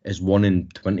trajectory is 1 in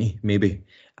 20 maybe,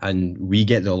 and we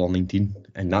get the other 19,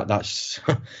 and that's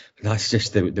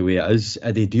just the way it is.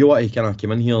 Eddie, do you want to kind of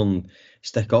come in here and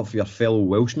stick up for your fellow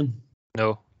Welshman?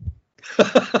 No.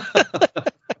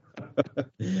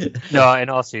 No, in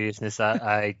all seriousness,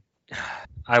 I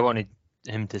wanted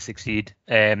him to succeed,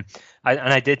 and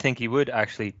I did think he would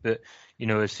actually, but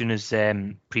as soon as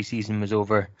pre-season was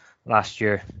over last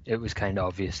year, it was kind of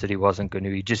obvious that he wasn't going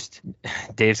to.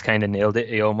 Dave's kind of nailed it.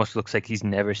 He almost looks like he's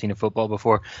never seen a football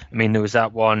before. I mean, there was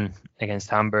that one against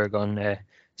Hamburg on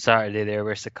Saturday there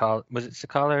where Sakala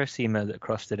or Sima that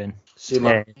crossed it in?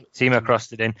 Sima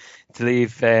crossed it in to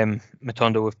leave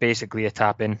Matondo with basically a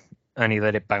tap in, and he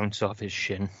let it bounce off his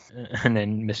shin and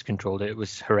then miscontrolled it. It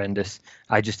was horrendous.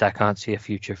 I can't see a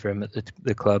future for him at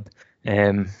the club.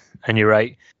 And you're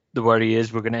right. The worry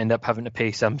is we're going to end up having to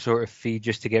pay some sort of fee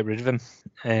just to get rid of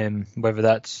him. Whether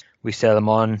that's we sell him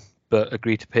on but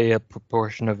agree to pay a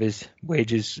proportion of his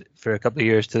wages for a couple of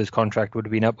years till his contract would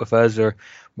have been up with us, or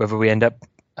whether we end up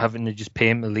having to just pay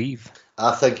him to leave.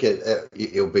 I think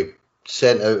he'll be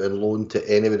sent out and loaned to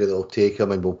anybody that'll take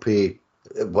him, and we'll pay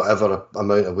whatever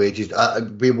amount of wages.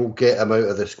 We will get him out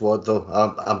of the squad though.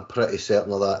 I'm pretty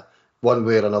certain of that. One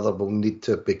way or another we'll need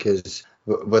to, because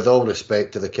with all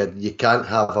respect to the kid, you can't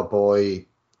have a boy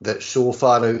that's so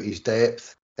far out his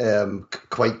depth,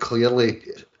 quite clearly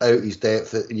out his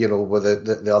depth, with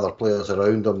the other players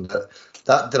around him,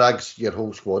 that drags your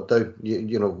whole squad down.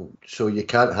 So you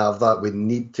can't have that. We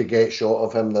need to get shot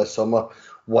of him this summer,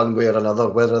 one way or another.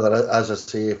 Whether, as I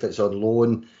say, if it's on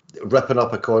loan, ripping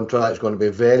up a contract is going to be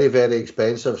very, very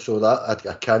expensive. So that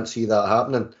I can't see that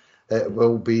happening. It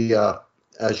will be,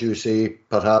 as you say,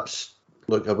 perhaps,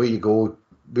 look, away you go,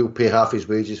 we'll pay half his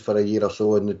wages for a year or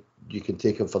so and you can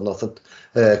take him for nothing,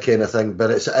 kind of thing.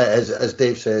 But it's, as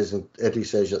Dave says and Eddie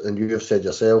says, and you have said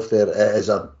yourself there, it is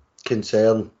a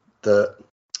concern that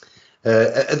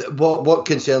what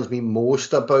concerns me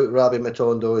most about Ravi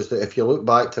Matondo is that if you look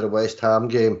back to the West Ham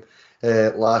game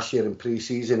last year in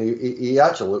pre-season, he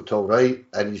actually looked all right,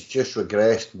 and he's just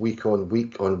regressed week on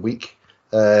week on week.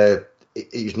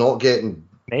 He's not getting...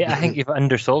 Mate, I think you've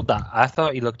undersold that. I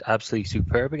thought he looked absolutely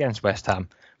superb against West Ham,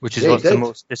 which is what's the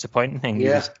most disappointing thing. He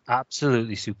was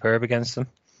absolutely superb against them.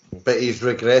 but he's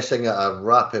regressing at a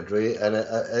rapid rate, and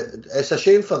it's a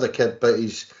shame for the kid. But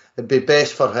it'd be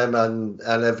best for him and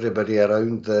everybody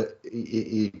around that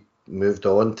he moved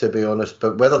on, to be honest.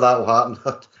 But whether that will happen,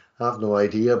 I have no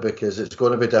idea, because it's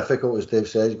going to be difficult, as Dave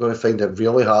said. He's going to find it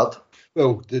really hard.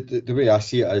 Well, the way I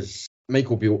see it is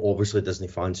Michael Beale obviously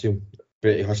doesn't fancy him,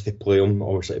 but he has to play him,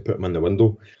 obviously, to put him in the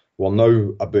window. We're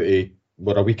now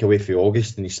we're a week away from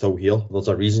August and he's still here. There's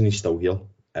a reason he's still here,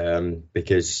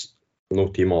 because no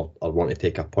team are wanting to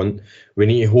take a punt. We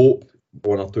need to hope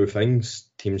one or two things.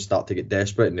 Teams start to get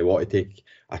desperate and they want to take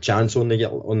a chance on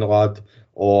the lad,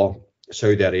 or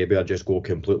Saudi Arabia just go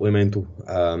completely mental.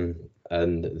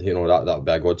 And you know that would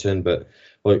be a godsend. But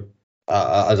look,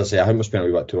 as I say, I think we're spending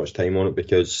a wee bit too much time on it,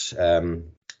 because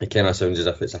it kind of sounds as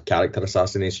if it's a character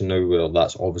assassination now, where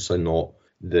that's obviously not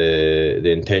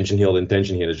the intention here. The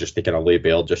intention here is just to kind of lay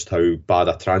bare just how bad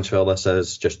a transfer this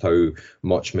is, just how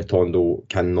much Matondo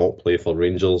cannot play for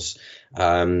Rangers,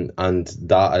 and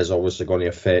that is obviously going to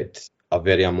affect a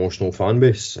very emotional fan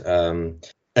base.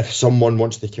 If someone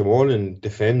wants to come on and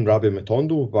defend Rabbi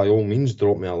Matondo, by all means,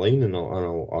 drop me a line and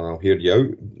I'll hear you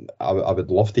out. I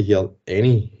would love to hear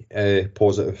any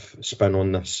positive spin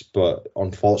on this, but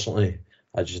unfortunately,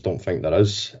 I just don't think there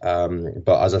is.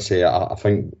 But as I say, I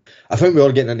think we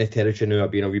are getting into territory now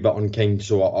of being a wee bit unkind,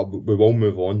 so we will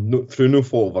move on. Through no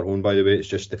fault of our own, by the way. It's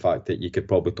just the fact that you could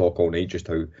probably talk all night just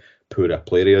how poor a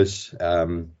player he is.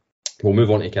 We'll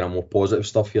move on to kind of more positive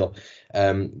stuff here.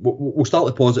 We'll start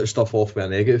the positive stuff off with a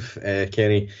negative,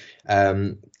 Kenny.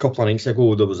 A couple of nights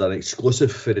ago, there was an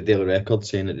exclusive for the Daily Record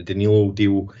saying that the Danilo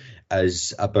deal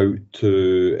is about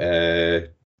to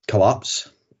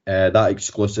collapse. That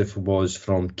exclusive was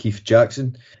from Keith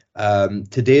Jackson.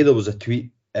 Today there was a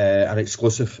tweet, an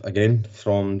exclusive again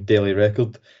from Daily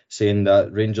Record, saying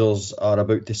that Rangers are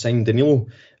about to sign Danilo.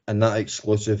 And that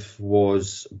exclusive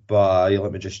was by,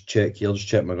 let me just check here, just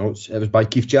check my notes. It was by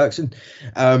Keith Jackson.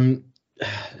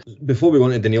 Before we go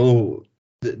into Danilo,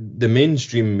 the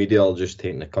mainstream media are just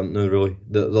taking the cunt now, really.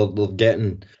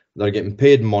 They're getting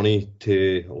paid money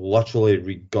to literally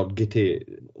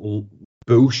regurgitate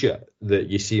bullshit that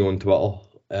you see on Twitter.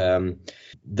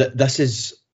 This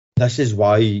is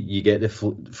why you get the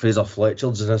Fraser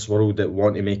Fletchers in this world that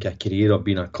want to make a career of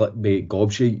being a clickbait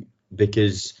gobshite,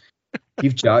 because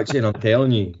Keith Jackson, I'm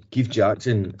telling you, Keith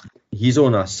Jackson, he's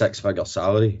on a 6-figure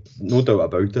salary, no doubt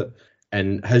about it.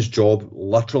 And his job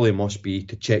literally must be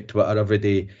to check Twitter every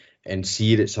day and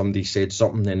see that somebody said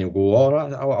something, and he'll go, all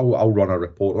right, I'll run a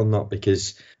report on that,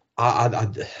 because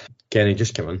Kenny,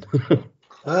 just come in.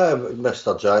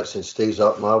 Mr. Jackson stays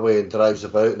up my way and drives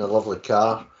about in a lovely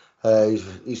car.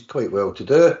 He's quite well to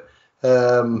do.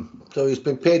 So he's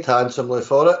been paid handsomely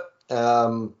for it.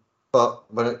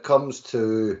 But when it comes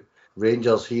to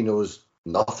Rangers, he knows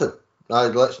nothing.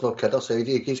 Let's not kid ourselves.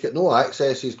 He's got no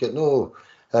access. He's got no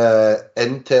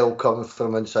intel coming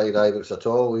from inside Ibrox at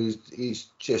all. He's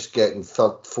just getting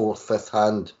third, fourth, fifth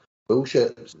hand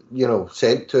bullshit,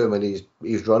 sent to him, and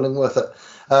he's running with it.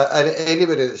 And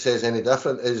anybody that says any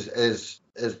different is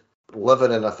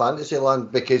living in a fantasy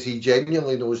land, because he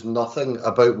genuinely knows nothing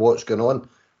about what's going on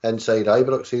inside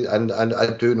Ibrox, and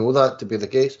I do know that to be the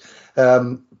case.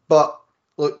 But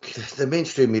look, the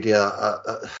mainstream media,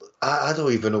 I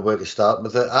don't even know where to start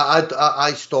with it.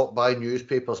 I stopped buying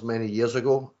newspapers many years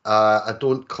ago. I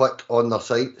don't click on their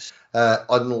sites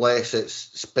unless it's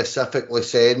specifically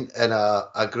sent in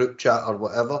a group chat or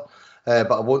whatever.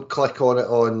 But I won't click on it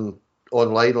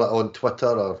online, like on Twitter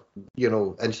or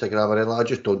Instagram or anything. I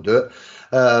just don't do it.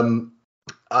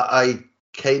 I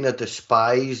kind of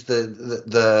despise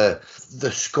the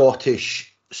Scottish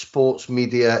sports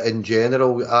media in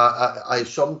general. I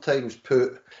sometimes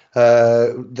put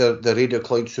the Radio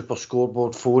Clyde Super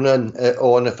Scoreboard phone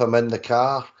on if I'm in the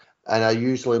car, and I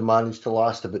usually manage to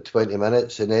last about 20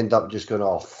 minutes and end up just going,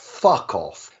 oh, fuck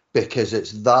off, because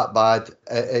it's that bad.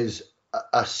 It is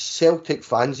a Celtic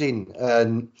fanzine,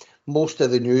 and most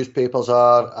of the newspapers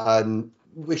are, and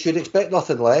we should expect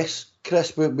nothing less.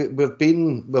 Chris, we've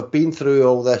been through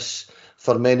all this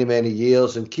for many, many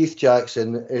years, and Keith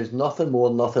Jackson is nothing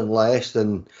more, nothing less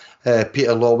than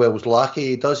Peter Lawwell's lackey.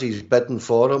 He does his bidding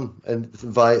for him and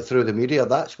through the media.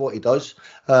 That's what he does.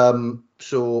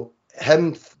 So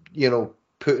him,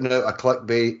 putting out a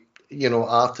clickbait,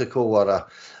 article or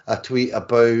a tweet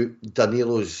about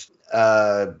Danilo's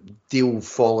deal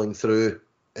falling through,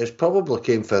 it probably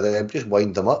came for them. Just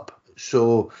wind them up.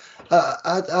 So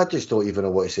I just don't even know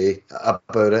what to say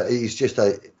about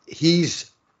it.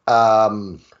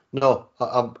 No,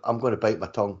 I'm going to bite my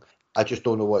tongue. I just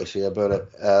don't know what to say about it.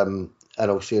 And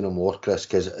I'll say no more, Chris,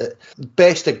 because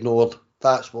best ignored.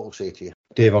 That's what I'll say to you.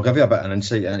 Dave, I'll give you a bit of an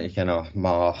insight into kind of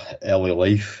my early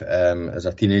life. As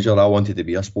a teenager, I wanted to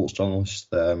be a sports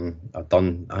journalist.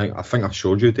 I think I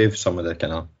showed you, Dave, some of the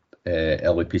kind of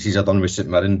early pieces I've done with St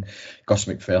Mirren. Gus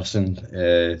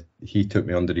McPherson, he took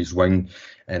me under his wing,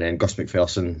 and then Gus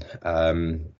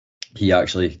McPherson, he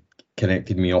actually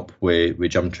connected me up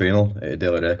with Jim Traynor at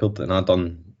Daily Record, and I'd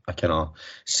done a kind of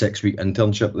 6-week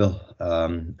internship there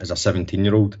as a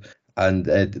 17-year-old. And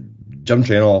Jim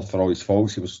Traynor, for all his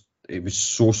faults, he was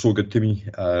so good to me.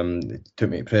 He took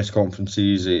me to press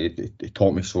conferences. He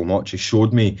taught me so much. He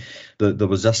showed me that there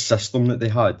was this system that they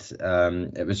had.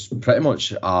 It was pretty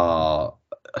much a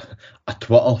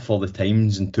Twitter for the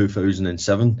Times in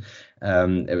 2007.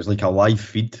 It was like a live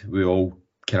feed with all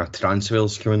kind of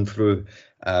transfers coming through,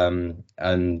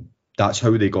 and that's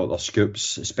how they got their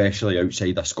scoops, especially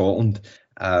outside of Scotland.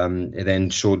 It then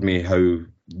showed me how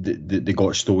they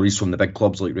got stories from the big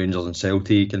clubs like Rangers and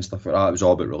Celtic and stuff like that. It was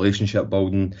all about relationship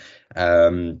building.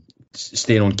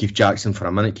 Staying on Keith Jackson for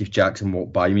a minute, Keith Jackson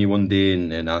walked by me one day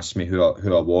and asked me who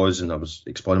I was, and I was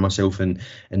explaining myself. And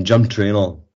Jim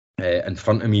Traynor, in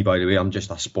front of me, by the way, I'm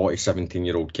just a spotty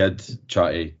 17-year-old kid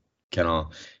trying to kind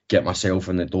of get myself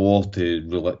in the door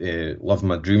to live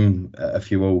my dream,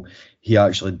 if you will. He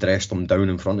actually dressed him down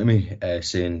in front of me,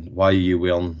 saying, "Why are you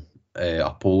wearing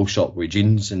a polo shirt with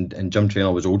jeans?" And Jim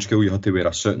Traynor was old school. You had to wear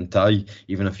a suit and tie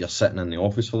even if you're sitting in the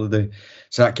office for the day.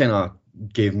 So that kind of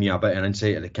gave me a bit of an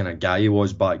insight of the kind of guy he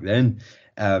was back then.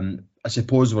 I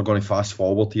suppose we're going to fast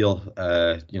forward here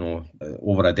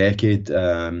over a decade,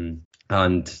 and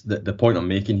the point I'm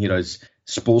making here is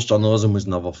sports journalism was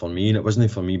never for me, and it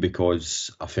wasn't for me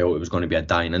because I felt it was going to be a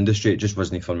dying industry. It just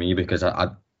wasn't for me because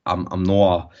I'm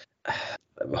not a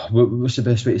what's the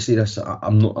best way to say this?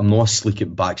 I'm not a sleek at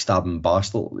backstabbing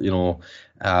bastard,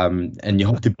 and you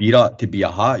have to be that to be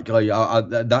a hack. Like I'm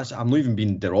not even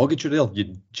being derogatory there.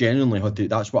 You genuinely had to.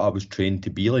 That's what I was trained to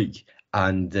be like,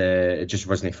 and it just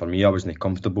wasn't for me. I wasn't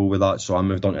comfortable with that, so I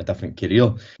moved on to a different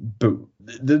career. But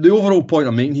the overall point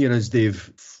I'm making here is,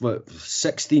 Dave,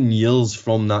 16 years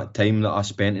from that time that I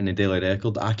spent in the Daily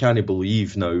Record, I can't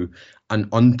believe now an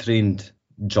untrained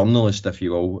journalist, if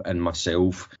you will, and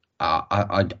myself,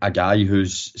 a guy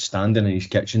who's standing in his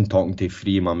kitchen talking to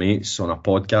 3 of my mates on a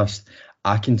podcast,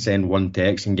 I can send one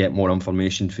text and get more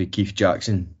information for Keith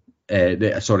Jackson.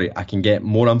 I can get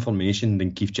more information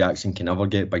than Keith Jackson can ever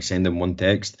get by sending one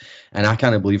text. And I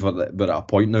can't believe we're at a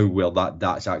point now where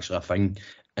that's actually a thing.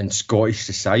 In Scottish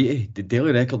society, the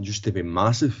Daily Record used to be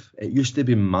massive. It used to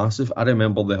be massive. I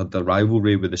remember they had the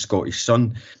rivalry with the Scottish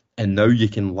Sun, and now you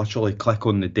can literally click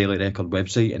on the Daily Record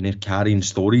website and they're carrying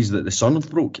stories that the Sun have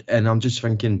broke. And I'm just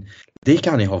thinking, they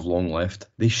can't have long left.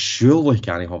 They surely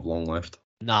can't have long left.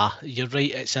 Nah, you're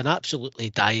right. It's an absolutely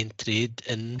dying trade,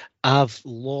 and I've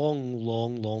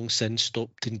long since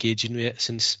stopped engaging with it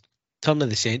since turn of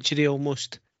the century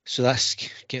almost. So that's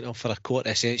getting on for a quarter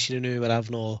of a century now where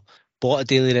I've not bought a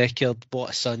Daily Record, bought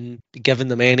a Sun, given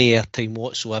them any airtime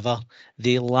whatsoever.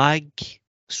 They lag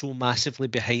so massively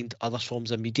behind other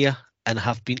forms of media and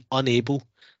have been unable,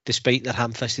 despite their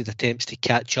ham-fisted attempts to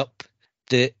catch up,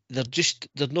 that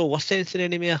they're not worth anything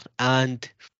anymore. And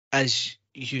as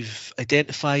you've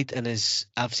identified, and as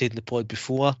I've said in the pod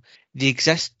before, they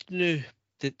exist now.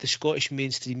 The Scottish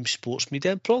mainstream sports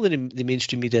media, and probably the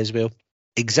mainstream media as well,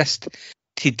 exist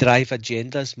to drive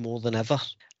agendas more than ever.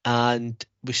 And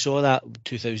we saw that in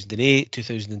 2008,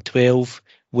 2012,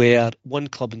 where one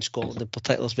club in Scotland in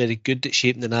particular is very good at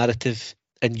shaping the narrative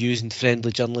and using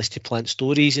friendly journalists to plant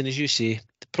stories. And as you say,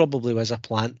 there probably was a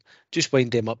plant. Just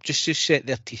wind them up, just set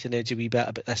their teeth in edge a wee bit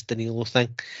about this Danilo thing.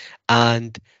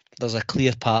 And there's a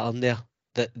clear pattern there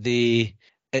that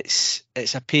it's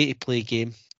a pay-to-play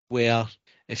game where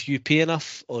if you pay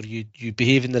enough or you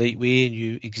behave in the right way and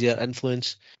you exert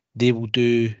influence, they will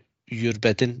do your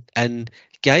bidding. And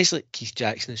guys like Keith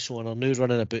Jackson and so on are now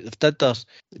running about. They've did their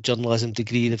journalism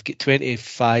degree. They've got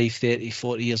 25, 30,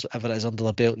 40 years, whatever it is, under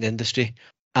their belt in the industry.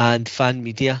 And fan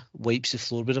media wipes the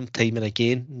floor with them time and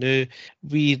again. Now,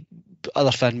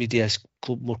 other fan media is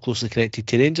more closely connected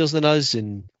to Rangers than us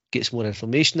and gets more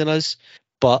information than us.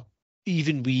 But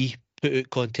even we put out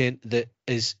content that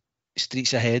is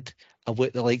streets ahead of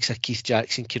what the likes of Keith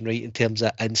Jackson can write in terms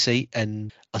of insight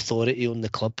and authority on the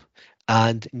club.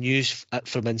 And news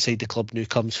from inside the club now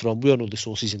comes from, we all know the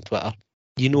sources on Twitter.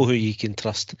 You know who you can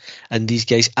trust. And these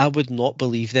guys, I would not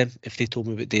believe them if they told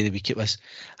me what day of the week it was.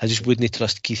 I just wouldn't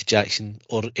trust Keith Jackson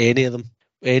or any of them,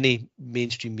 any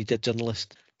mainstream media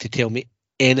journalist, to tell me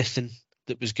anything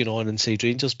that was going on inside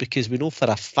Rangers, because we know for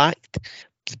a fact,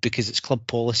 because it's club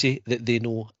policy, that they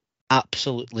know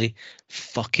absolutely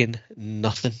fucking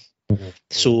nothing. Mm-hmm.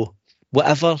 So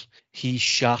whatever he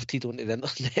sharted onto the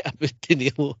internet about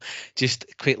Danilo, just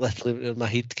quite literally in my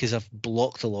head because I've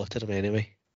blocked a lot of them anyway.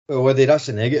 Well, Eddie, that's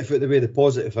the negative out the way. The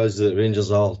positive is that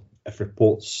Rangers are, if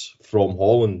reports from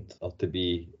Holland are to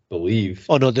be believed.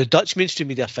 Oh no, the Dutch mainstream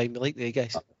media are fine. We like the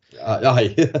guys.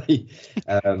 Aye.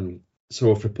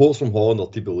 So if reports from Holland are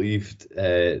to be believed,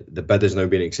 the bid has now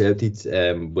been accepted.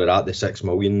 We're at the 6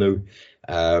 million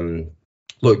now.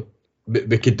 Look,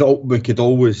 we could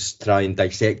always try and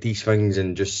dissect these things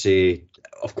and just say,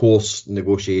 of course,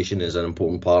 negotiation is an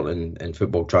important part in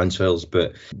football transfers,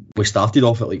 but we started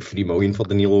off at like 3 million for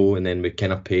Danilo, and then we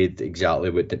kind of paid exactly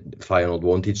what Feyenoord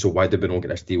wanted. So why did we not get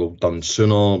this deal done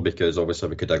sooner? Because obviously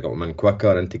we could have got him in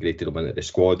quicker, integrated him into the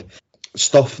squad.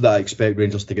 Stuff that I expect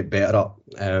Rangers to get better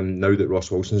at now that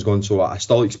Ross Wilson's gone. So I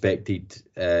still expected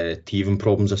teething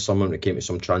problems this summer when it came to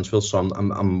some transfers. So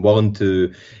I'm willing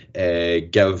to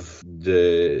give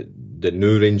the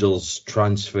new Rangers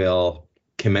transfer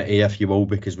committee, if you will,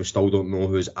 because we still don't know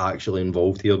who's actually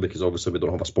involved here, because obviously we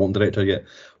don't have a sporting director yet.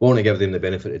 We want to give them the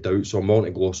benefit of doubt, so I'm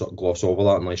willing to gloss over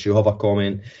that unless you have a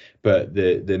comment. But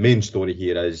the main story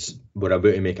here is we're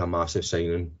about to make a massive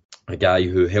signing. A guy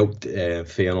who helped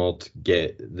Feyenoord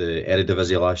get the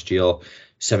Eredivisie last year,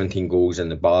 17 goals in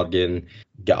the bargain,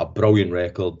 got a brilliant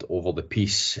record over the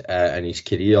piece in his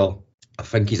career. I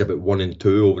think he's about 1-2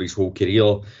 over his whole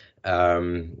career.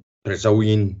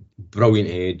 Brazilian, brilliant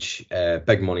age,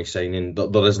 big money signing.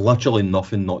 There is literally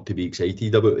nothing not to be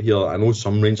excited about here. I know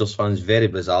some Rangers fans very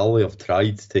bizarrely have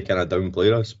tried to kind of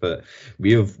downplay us, but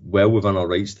we have well within our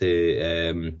rights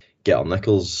to get our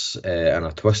knickers in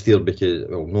a twist here, because,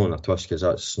 well, not in a twist because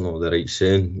that's not the right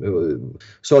saying.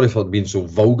 Sorry for being so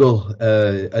vulgar,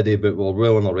 Eddie, but we're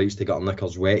well in our rights to get our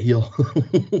knickers wet here.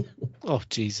 Oh,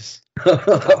 Jesus.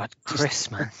 God,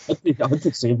 Chris, man. I had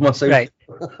to save myself. Right.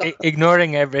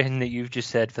 Ignoring everything that you've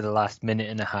just said for the last minute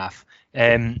and a half.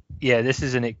 Yeah, this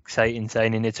is an exciting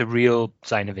signing. It's a real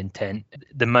sign of intent.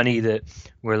 The money that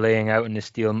we're laying out in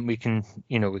this deal, we can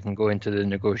go into the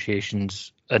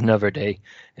negotiations another day.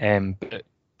 But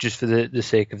just for the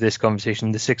sake of this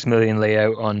conversation, the 6 million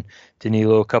layout on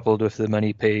Danilo coupled with the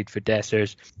money paid for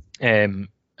Dessers, and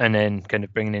then kind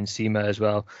of bringing in Sima as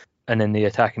well, and then the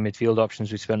attacking midfield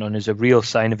options we spent on, is a real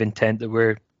sign of intent that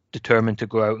we're determined to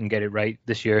go out and get it right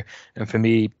this year. And for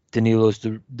me, Danilo's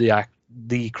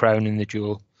the crown in the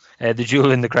jewel, the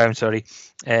jewel in the crown. Sorry,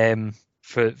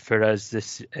 for us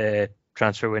this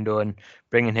transfer window, and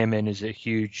bringing him in is a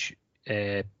huge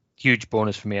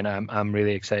bonus for me, and I'm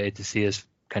really excited to see us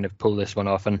kind of pull this one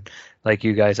off. And like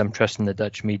you guys, I'm trusting the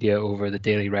Dutch media over the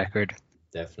Daily Record.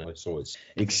 Definitely. So it's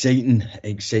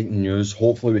exciting news.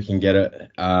 Hopefully we can get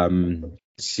it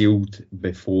sealed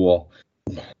before.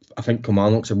 I think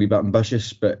Kilmarnock's a wee bit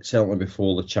ambitious, but certainly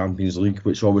before the Champions League,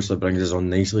 which obviously brings us on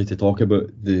nicely to talk about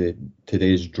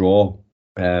today's draw.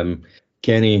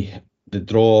 Kenny, the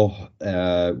draw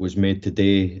was made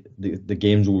today. The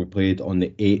games will be played on the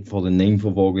 8th or the 9th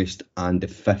of August and the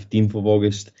 15th of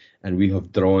August, and we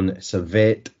have drawn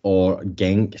Servette or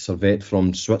Genk. Servette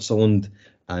from Switzerland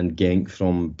and Genk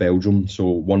from Belgium. So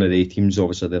one of the teams,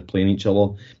 obviously, they're playing each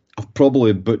other. I've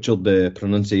probably butchered the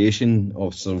pronunciation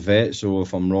of Servette, so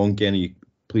if I'm wrong, Kenny,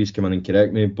 please come in and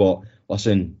correct me. But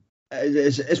listen,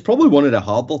 it's probably one of the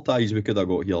harder ties we could have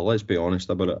got here. Let's be honest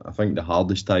about it. I think the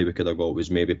hardest tie we could have got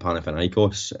was maybe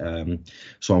Panathinaikos.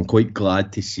 So I'm quite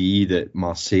glad to see that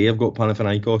Marseille have got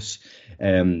Panathinaikos.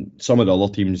 Some of the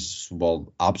other teams were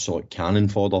absolute cannon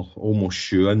fodder, almost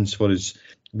shoo-ins for us.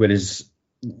 Whereas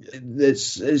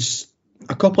it's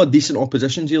a couple of decent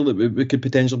oppositions here that we could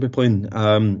potentially be playing.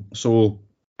 So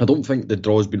I don't think the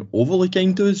draw's been overly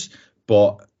kind to us,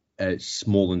 but it's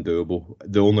more than doable.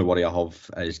 The only worry I have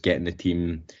is getting the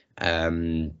team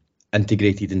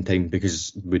integrated in time,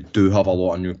 because we do have a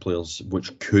lot of new players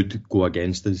which could go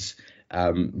against us.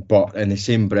 But in the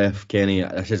same breath, Kenny,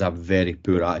 this is a very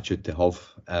poor attitude to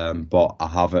have, but I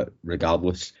have it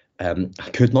regardless. I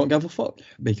could not give a fuck,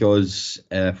 because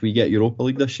if we get Europa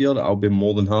League this year, I'll be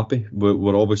more than happy.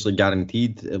 We're obviously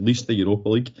guaranteed at least the Europa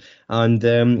League, and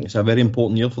it's a very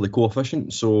important year for the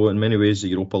coefficient. So in many ways, the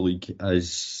Europa League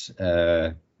is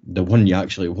the one you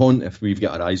actually want if we've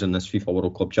got our eyes on this FIFA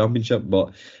World Club Championship.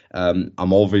 But I'm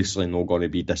obviously not going to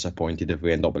be disappointed if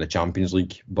we end up with the Champions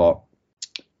League, but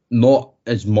not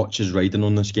as much as riding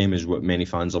on this game as what many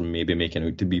fans are maybe making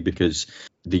out to be, because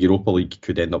the Europa League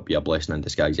could end up be a blessing in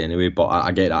disguise anyway. But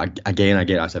I get that. Again, I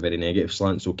get that's a very negative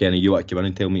slant. So, Kenny, you want to come in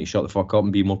and tell me to shut the fuck up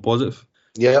and be more positive?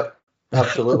 Yeah,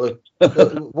 absolutely.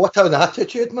 What an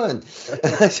attitude, man.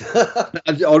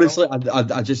 Honestly,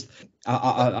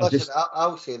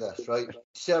 I'll say this, right?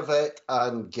 Servette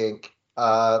and Genk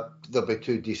there'll be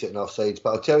two decent enough sides.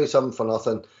 But I'll tell you something for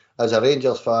nothing. As a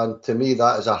Rangers fan, to me,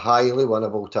 that is a highly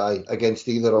winnable tie against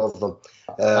either of them.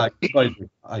 I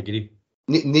agree.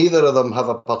 Neither of them have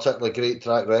a particularly great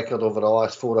track record over the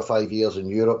last 4 or 5 years in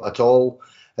Europe at all,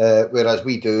 whereas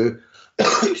we do.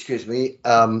 Excuse me.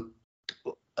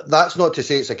 That's not to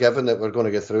say it's a given that we're going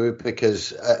to get through,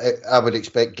 because I would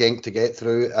expect Genk to get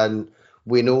through, and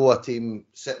we know a team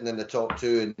sitting in the top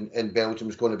two in Belgium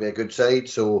is going to be a good side.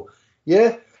 So,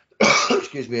 yeah,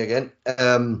 excuse me again.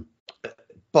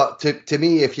 But to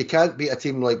me, if you can't beat a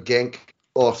team like Genk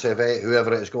or Servette,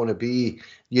 whoever it is going to be,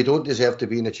 you don't deserve to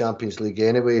be in the Champions League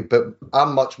anyway. But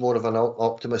I'm much more of an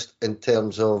optimist in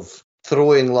terms of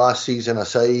throwing last season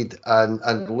aside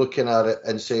and looking at it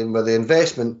and saying, with the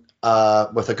investment,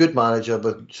 with a good manager,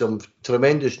 with some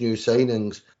tremendous new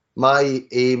signings, my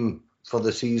aim for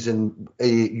the season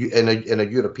in a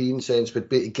European sense would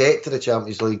be to get to the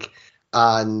Champions League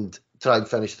and try and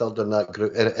finish third in that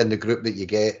group, in the group that you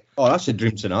get. Oh, that's a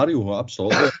dream scenario,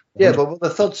 absolutely. Yeah, but with the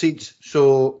third seeds,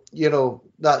 so,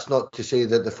 that's not to say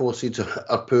that the four seeds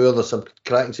are poor. There's some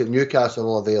cracking seeds.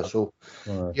 Newcastle are there, so,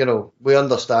 we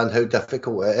understand how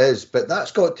difficult it is, but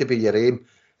that's got to be your aim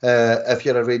if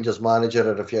you're a Rangers manager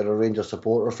or if you're a Rangers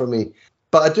supporter, for me.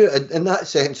 But I do, in that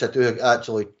sense, I do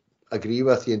actually agree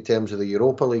with you in terms of the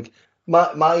Europa League.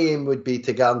 My aim would be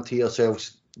to guarantee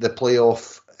ourselves the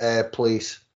playoff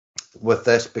place with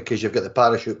this, because you've got the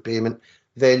parachute payment,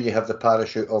 then you have the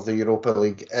parachute of the Europa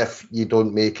League if you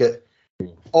don't make it.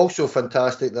 Also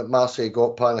fantastic that Marseille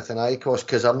got Panathinaikos,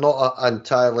 because I'm not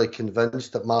entirely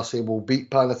convinced that Marseille will beat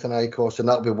Panathinaikos, and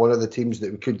that'll be one of the teams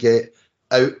that we could get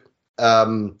out.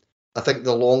 I think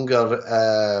the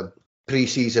longer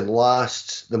pre-season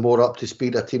lasts, the more up to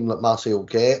speed a team like Marseille will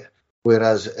get.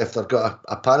 Whereas if they've got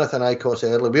a Panathinaikos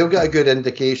early, we'll get a good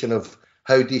indication of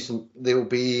how decent they'll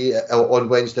be on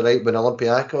Wednesday night when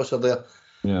Olympiacos are there.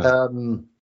 Yeah.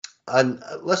 And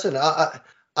listen,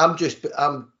 I'm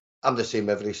the same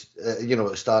every at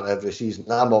the start of every season.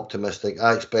 I'm optimistic.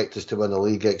 I expect us to win the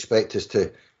league. I expect us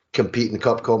to compete in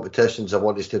cup competitions. I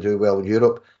want us to do well in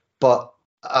Europe. But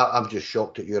I'm just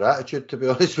shocked at your attitude, to be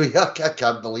honest with you. I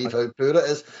can't believe how poor it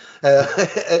is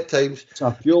at times. It's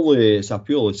a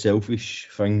purely selfish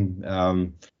thing.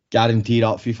 Guarantee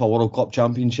that FIFA World Cup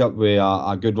Championship with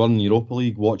a good run in the Europa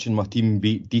League, watching my team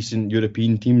beat decent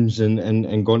European teams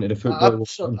and going to the football.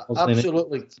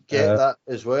 Absolutely get that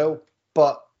as well.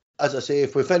 But as I say,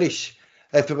 if we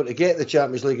were to get the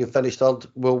Champions League and finish third,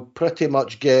 we'll pretty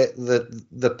much get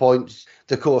the points,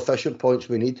 the coefficient points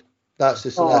we need. That's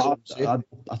the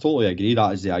I totally agree.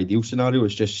 That is the ideal scenario.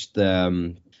 It's just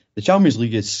the Champions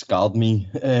League has scarred me.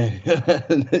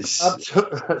 It's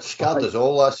scarred us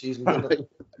all last season, didn't it?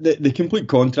 The complete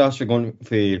contrast for going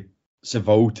for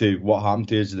Seville to what happened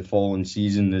to us the following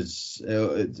season is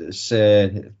it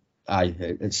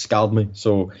scarred me.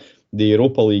 So the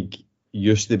Europa League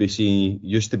used to be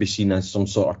seen as some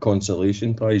sort of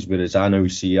consolation prize, whereas I now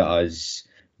see it as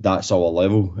that's our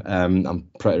level. I'm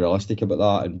pretty realistic about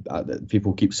that, and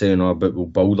people keep saying, but we'll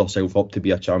build ourselves up to be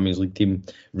a Champions League team.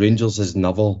 Rangers has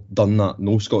never done that.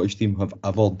 No Scottish team have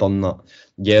ever done that.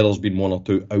 Yeah, there's been one or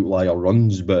two outlier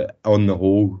runs, but on the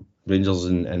whole, Rangers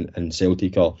and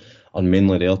Celtic are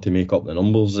mainly there to make up the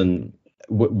numbers. And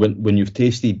when you've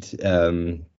tasted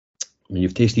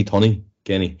honey,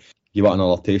 Kenny, you want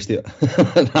another taste of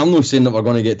it. I'm not saying that we're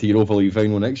going to get to Europa League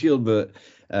final next year, but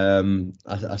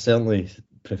I certainly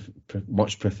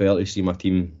much prefer to see my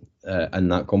team in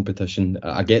that competition.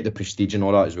 I get the prestige and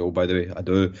all that as well, by the way. I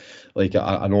do.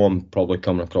 I know I'm probably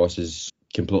coming across as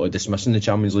completely dismissing the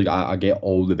Champions League. I get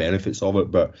all the benefits of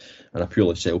it, but in a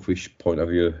purely selfish point of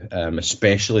view,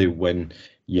 especially when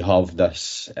you have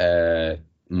this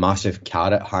massive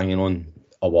carrot hanging on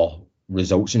our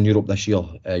results in Europe this year.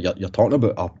 You're talking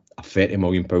about a £30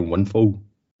 million windfall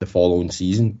the following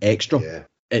season extra. Yeah.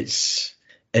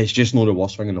 It's just not the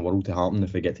worst thing in the world to happen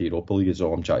if we get to Europa League, is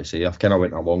all I'm trying to say. I've kind of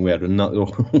went a long way around that,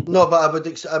 though. No, but I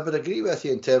would agree with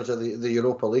you in terms of the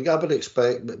Europa League. I would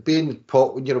expect being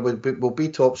pot, we'll be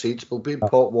top seeds, we'll be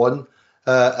pot one,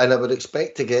 and I would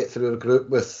expect to get through a group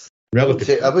with, I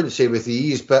wouldn't say with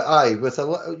ease, but with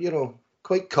a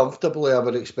quite comfortably. I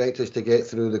would expect us to get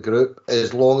through the group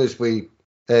as long as we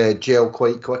gel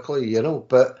quite quickly,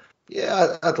 But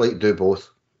yeah, I'd like to do both.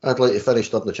 I'd like to finish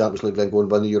third in the Champions League, then go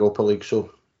and win the Europa League. So.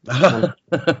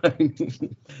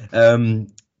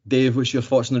 Dave, what's your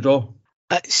thoughts on the draw?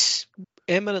 It's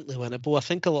eminently winnable. I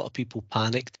think a lot of people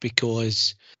panicked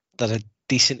because they're a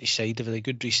decent side of a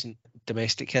good recent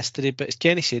domestic history, but as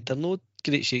Kenny said, they're no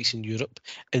great shakes in Europe,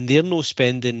 and they're no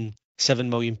spending £7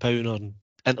 million on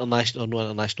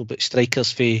international, but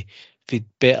strikers for for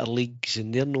better leagues,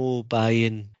 and they're no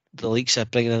buying the likes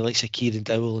of bringing in the likes of Kieran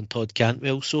Dowell and Todd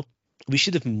Cantwell. So we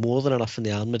should have more than enough in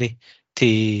the armoury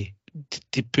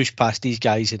to push past these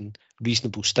guys in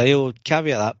reasonable style.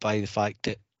 Caveat that by the fact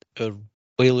that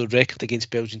while our record against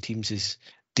Belgian teams is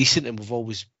decent and we've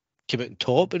always come out on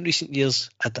top in recent years,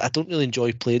 I don't really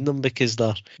enjoy playing them because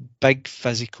they're big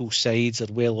physical sides, they're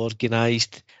well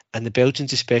organised, and the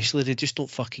Belgians especially, they just don't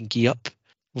fucking gee up.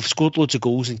 We've scored loads of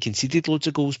goals and conceded loads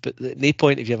of goals, but at no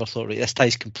point have you ever thought, right, this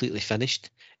tie's completely finished,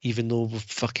 even though we've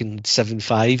fucking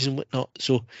 7-5s and whatnot.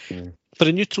 So for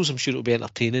the neutrals, I'm sure it'll be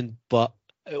entertaining, but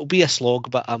it'll be a slog,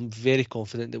 but I'm very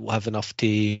confident that we'll have enough to,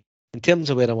 in terms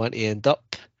of where I want to end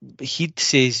up. Heed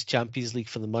says Champions League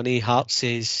for the money. Hart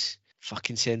says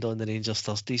fucking send on the Rangers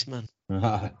Thursdays, man.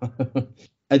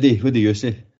 Eddie, what do you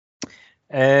say?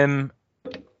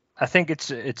 I think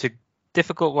it's a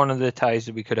difficult one of the ties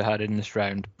that we could have had in this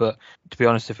round, but to be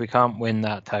honest, if we can't win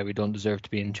that tie, we don't deserve to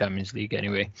be in Champions League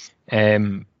anyway.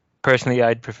 Personally,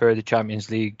 I'd prefer the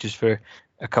Champions League just for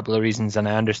a couple of reasons, and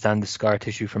I understand the scar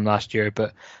tissue from last year,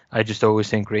 but I just always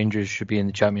think Rangers should be in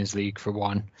the Champions League for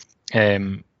one.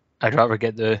 I'd rather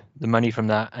get the money from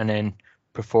that and then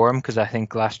perform, because I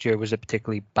think last year was a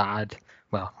particularly bad,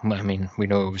 well, I mean, we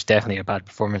know it was definitely a bad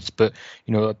performance, but,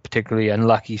 you know, a particularly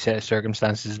unlucky set of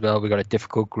circumstances as well. We got a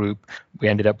difficult group. We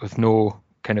ended up with no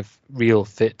kind of real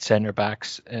fit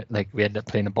centre-backs. Like, we ended up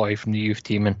playing a boy from the youth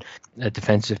team and a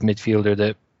defensive midfielder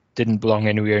that didn't belong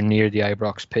anywhere near the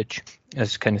Ibrox pitch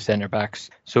as kind of centre-backs.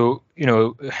 So, you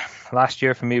know, last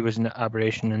year for me was an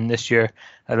aberration, and this year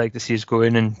I'd like to see us go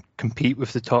in and compete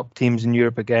with the top teams in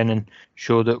Europe again and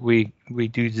show that we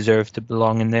do deserve to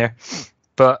belong in there.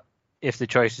 But if the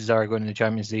choices are going to the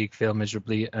Champions League, fail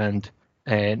miserably, and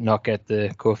not get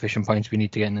the coefficient points we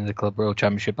need to get into the Club World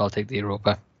Championship, I'll take the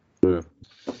Europa. Yeah.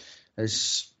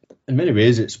 It's, in many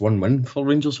ways, it's 1-1 for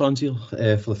Rangers fans here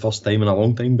for the first time in a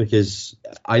long time, because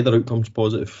either outcome's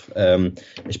positive,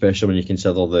 especially when you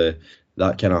consider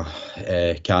that kind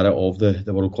of carrot of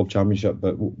the World Club Championship.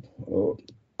 But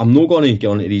I'm not going to get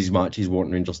onto these matches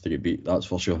wanting Rangers to get beat, that's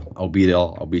for sure. I'll be there,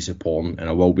 I'll be supporting, and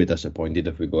I will be disappointed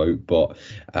if we go out, but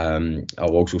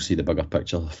I'll also see the bigger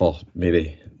picture for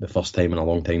maybe the first time in a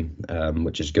long time,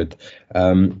 which is good.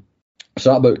 So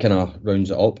that about kind of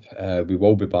rounds it up. We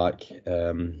will be back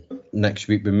next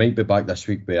week. We might be back this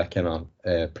week with a kind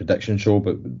of prediction show,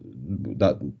 but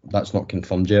that's not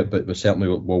confirmed yet. But we certainly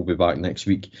will be back next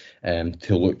week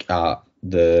to look at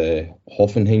the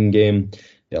Hoffenheim game,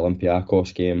 the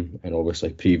Olympiacos game, and obviously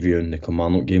previewing the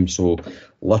Kilmarnock game. So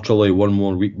literally one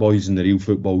more week, boys, and the real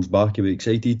football's back. Are we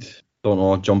excited? Don't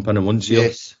know, jump in at once here.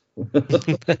 Yes.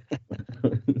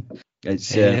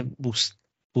 It's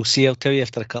We'll see, I'll tell you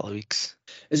after a couple of weeks.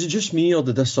 Is it just me, or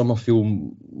did this summer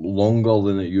feel longer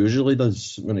than it usually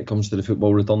does when it comes to the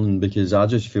football returning? Because I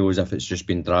just feel as if it's just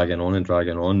been dragging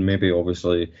on. Maybe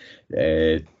obviously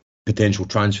potential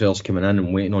transfers coming in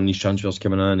and waiting on these transfers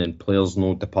coming in and players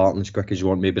not departing as quick as you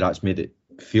want. Maybe that's made it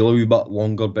feel a wee bit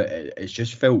longer, but it's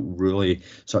just felt really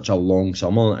such a long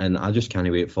summer, and I just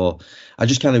can't wait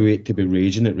to be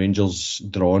raging at Rangers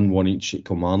drawing one each at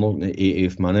Kilmarnock in the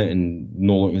 80th minute and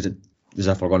no looking as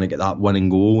if we're going to get that winning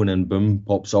goal, and then boom,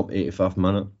 pops up 85th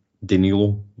minute,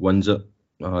 Danilo wins it.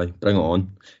 Aye, bring it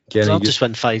on. Kenny, I'll just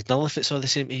win 5-0 if it's all the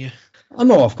same to you. I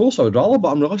know, of course I would rather,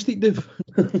 but I'm realistic, Dave.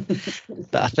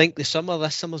 But I think this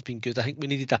summer's been good. I think we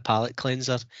needed a palate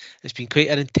cleanser. It's been quite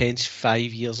an intense 5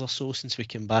 years or so since we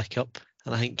came back up,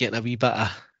 and I think getting a wee bit of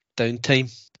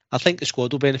downtime. I think the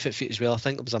squad will benefit from it as well. I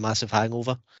think there was a massive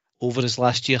hangover over us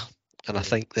last year, and I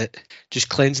think that just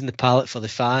cleansing the palate for the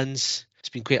fans. It's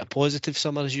been quite a positive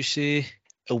summer, as you say.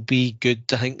 It'll be good.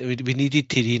 I think we needed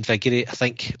to reinvigorate, I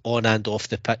think, on and off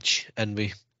the pitch, and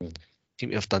we seem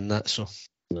to have done that. So,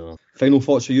 no. Final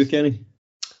thoughts for you, Kenny?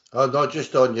 No,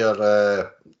 just on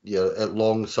your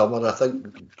long summer. I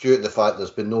think due to the fact there's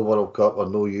been no World Cup or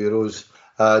no Euros,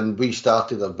 and we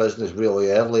started our business really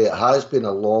early, it has been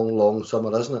a long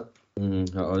summer, isn't it?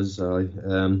 It is, aye.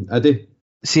 Eddie?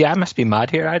 See, I must be mad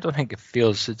here. I don't think it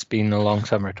feels it's been a long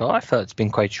summer at all. I felt it's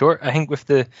been quite short. I think with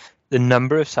the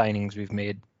number of signings we've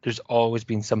made, there's always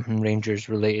been something Rangers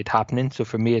related happening. So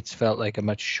for me, it's felt like a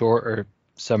much shorter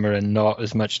summer and not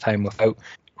as much time without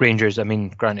Rangers. I mean,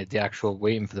 granted, the actual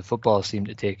waiting for the football seemed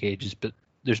to take ages, but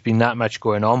there's been that much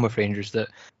going on with Rangers that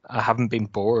I haven't been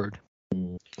bored.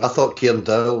 I thought Kieran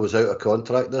Dowell was out of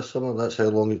contract this summer. That's how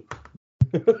long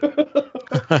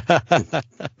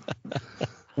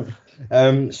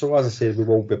So as I said, we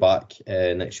will be back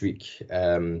next week.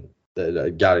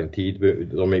 Guaranteed.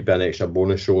 There might be an extra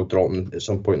bonus show dropping at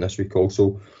some point this week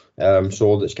also. So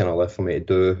all that's kind of left for me to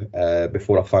do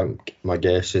before I thank my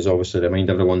guests is obviously remind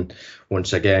everyone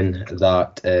once again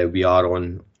that we are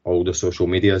on all the social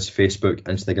medias: Facebook,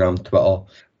 Instagram,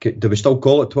 Twitter. Do we still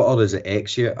call it Twitter? Is it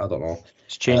X yet? I don't know.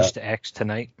 It's changed to X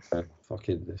tonight.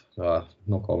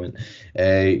 No comment.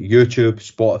 YouTube,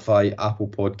 Spotify, Apple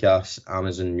Podcasts,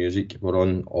 Amazon Music. We're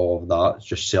on all of that.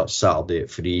 Just search Saturday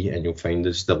at 3 and you'll find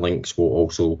us. The links will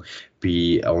also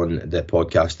be on the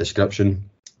podcast description.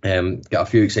 Got a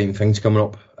few exciting things coming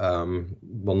up.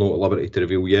 We're not at liberty to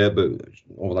reveal yet, but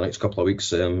over the next couple of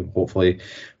weeks, hopefully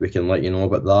we can let you know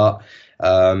about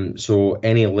that. So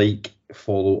any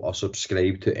follow or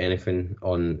subscribe to anything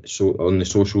on the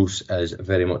socials is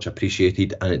very much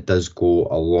appreciated, and it does go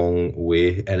a long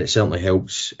way, and it certainly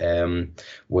helps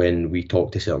when we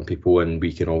talk to certain people, and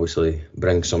we can obviously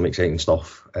bring some exciting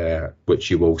stuff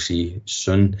which you will see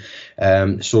soon.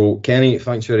 So Kenny,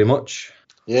 thanks very much.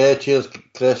 Yeah, cheers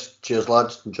Chris, cheers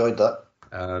lads, enjoyed that.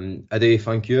 Ade,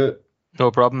 thank you.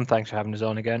 No problem, thanks for having us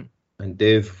on again. And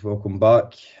Dave, welcome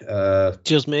back.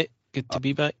 Cheers mate, good to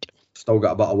be back. Still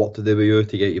got a bit of work to do with you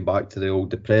to get you back to the old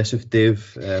depressive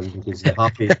Dave, because the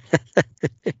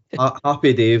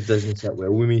happy Dave doesn't sit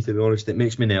well with me, to be honest. It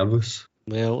makes me nervous.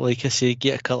 Well, like I say,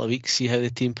 get a couple of weeks, see how the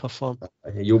team perform.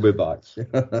 You'll be back.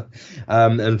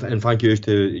 And thank you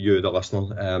to you, the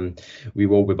listener. We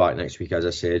will be back next week, as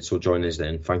I said, so join us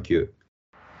then. Thank you.